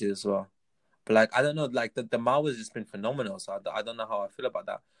 But like, I don't know. Like the manga has just been phenomenal. So I don't know how I feel about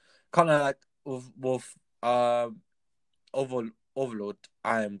that. Kind of like with Overlord.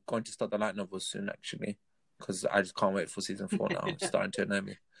 I am going to start the light novels soon, actually, because I just can't wait for season 4 now. It's starting to annoy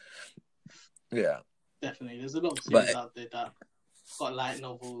me. Yeah. Definitely. There's a lot of series out there that got light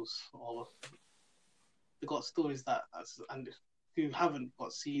novels or they got stories that, and who haven't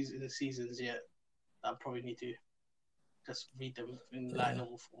got seasons yet, that probably need to just read them in light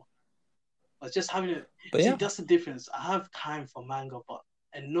novel form. But just having it, see, that's the difference. I have time for manga, but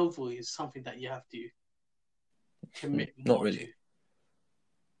a novel is something that you have to commit more Not really. to.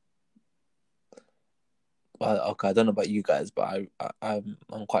 Well, okay, I don't know about you guys, but I'm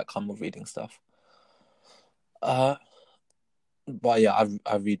quite calm with reading stuff. But yeah,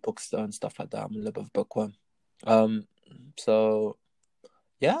 I read books though and stuff like that. I'm a little bit of a bookworm. So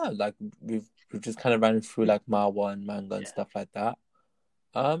yeah, like we've just kind of ran through like manhwa and manga and stuff like that.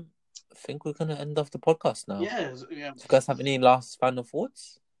 I think we're gonna end off the podcast now. Yeah. Do you guys have any last final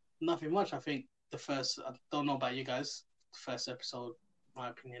thoughts? Nothing much. I think I don't know about you guys. The first episode, in my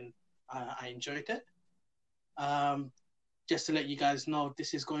opinion, I enjoyed it. Just to let you guys know,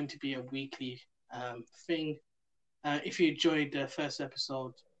 this is going to be a weekly thing. If you enjoyed the first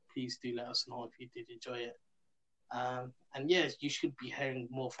episode, please do let us know if you did enjoy it. And yes, you should be hearing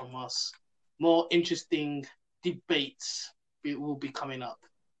more from us. More interesting debates will be coming up.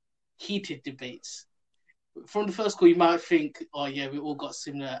 Heated debates. From the first call, you might think, oh yeah, we all got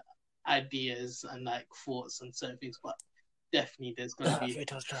similar ideas and like thoughts and certain things, but definitely there's going to be.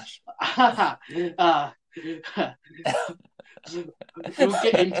 Veto's trash. We'll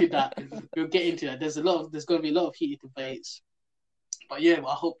get into that. There's going to be a lot of heated debates. But yeah,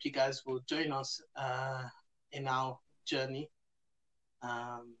 I hope you guys will join us in our journey.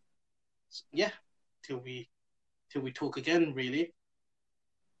 Yeah, till we talk again, really.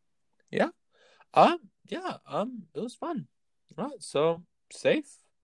 Yeah. It was fun. Right. So safe.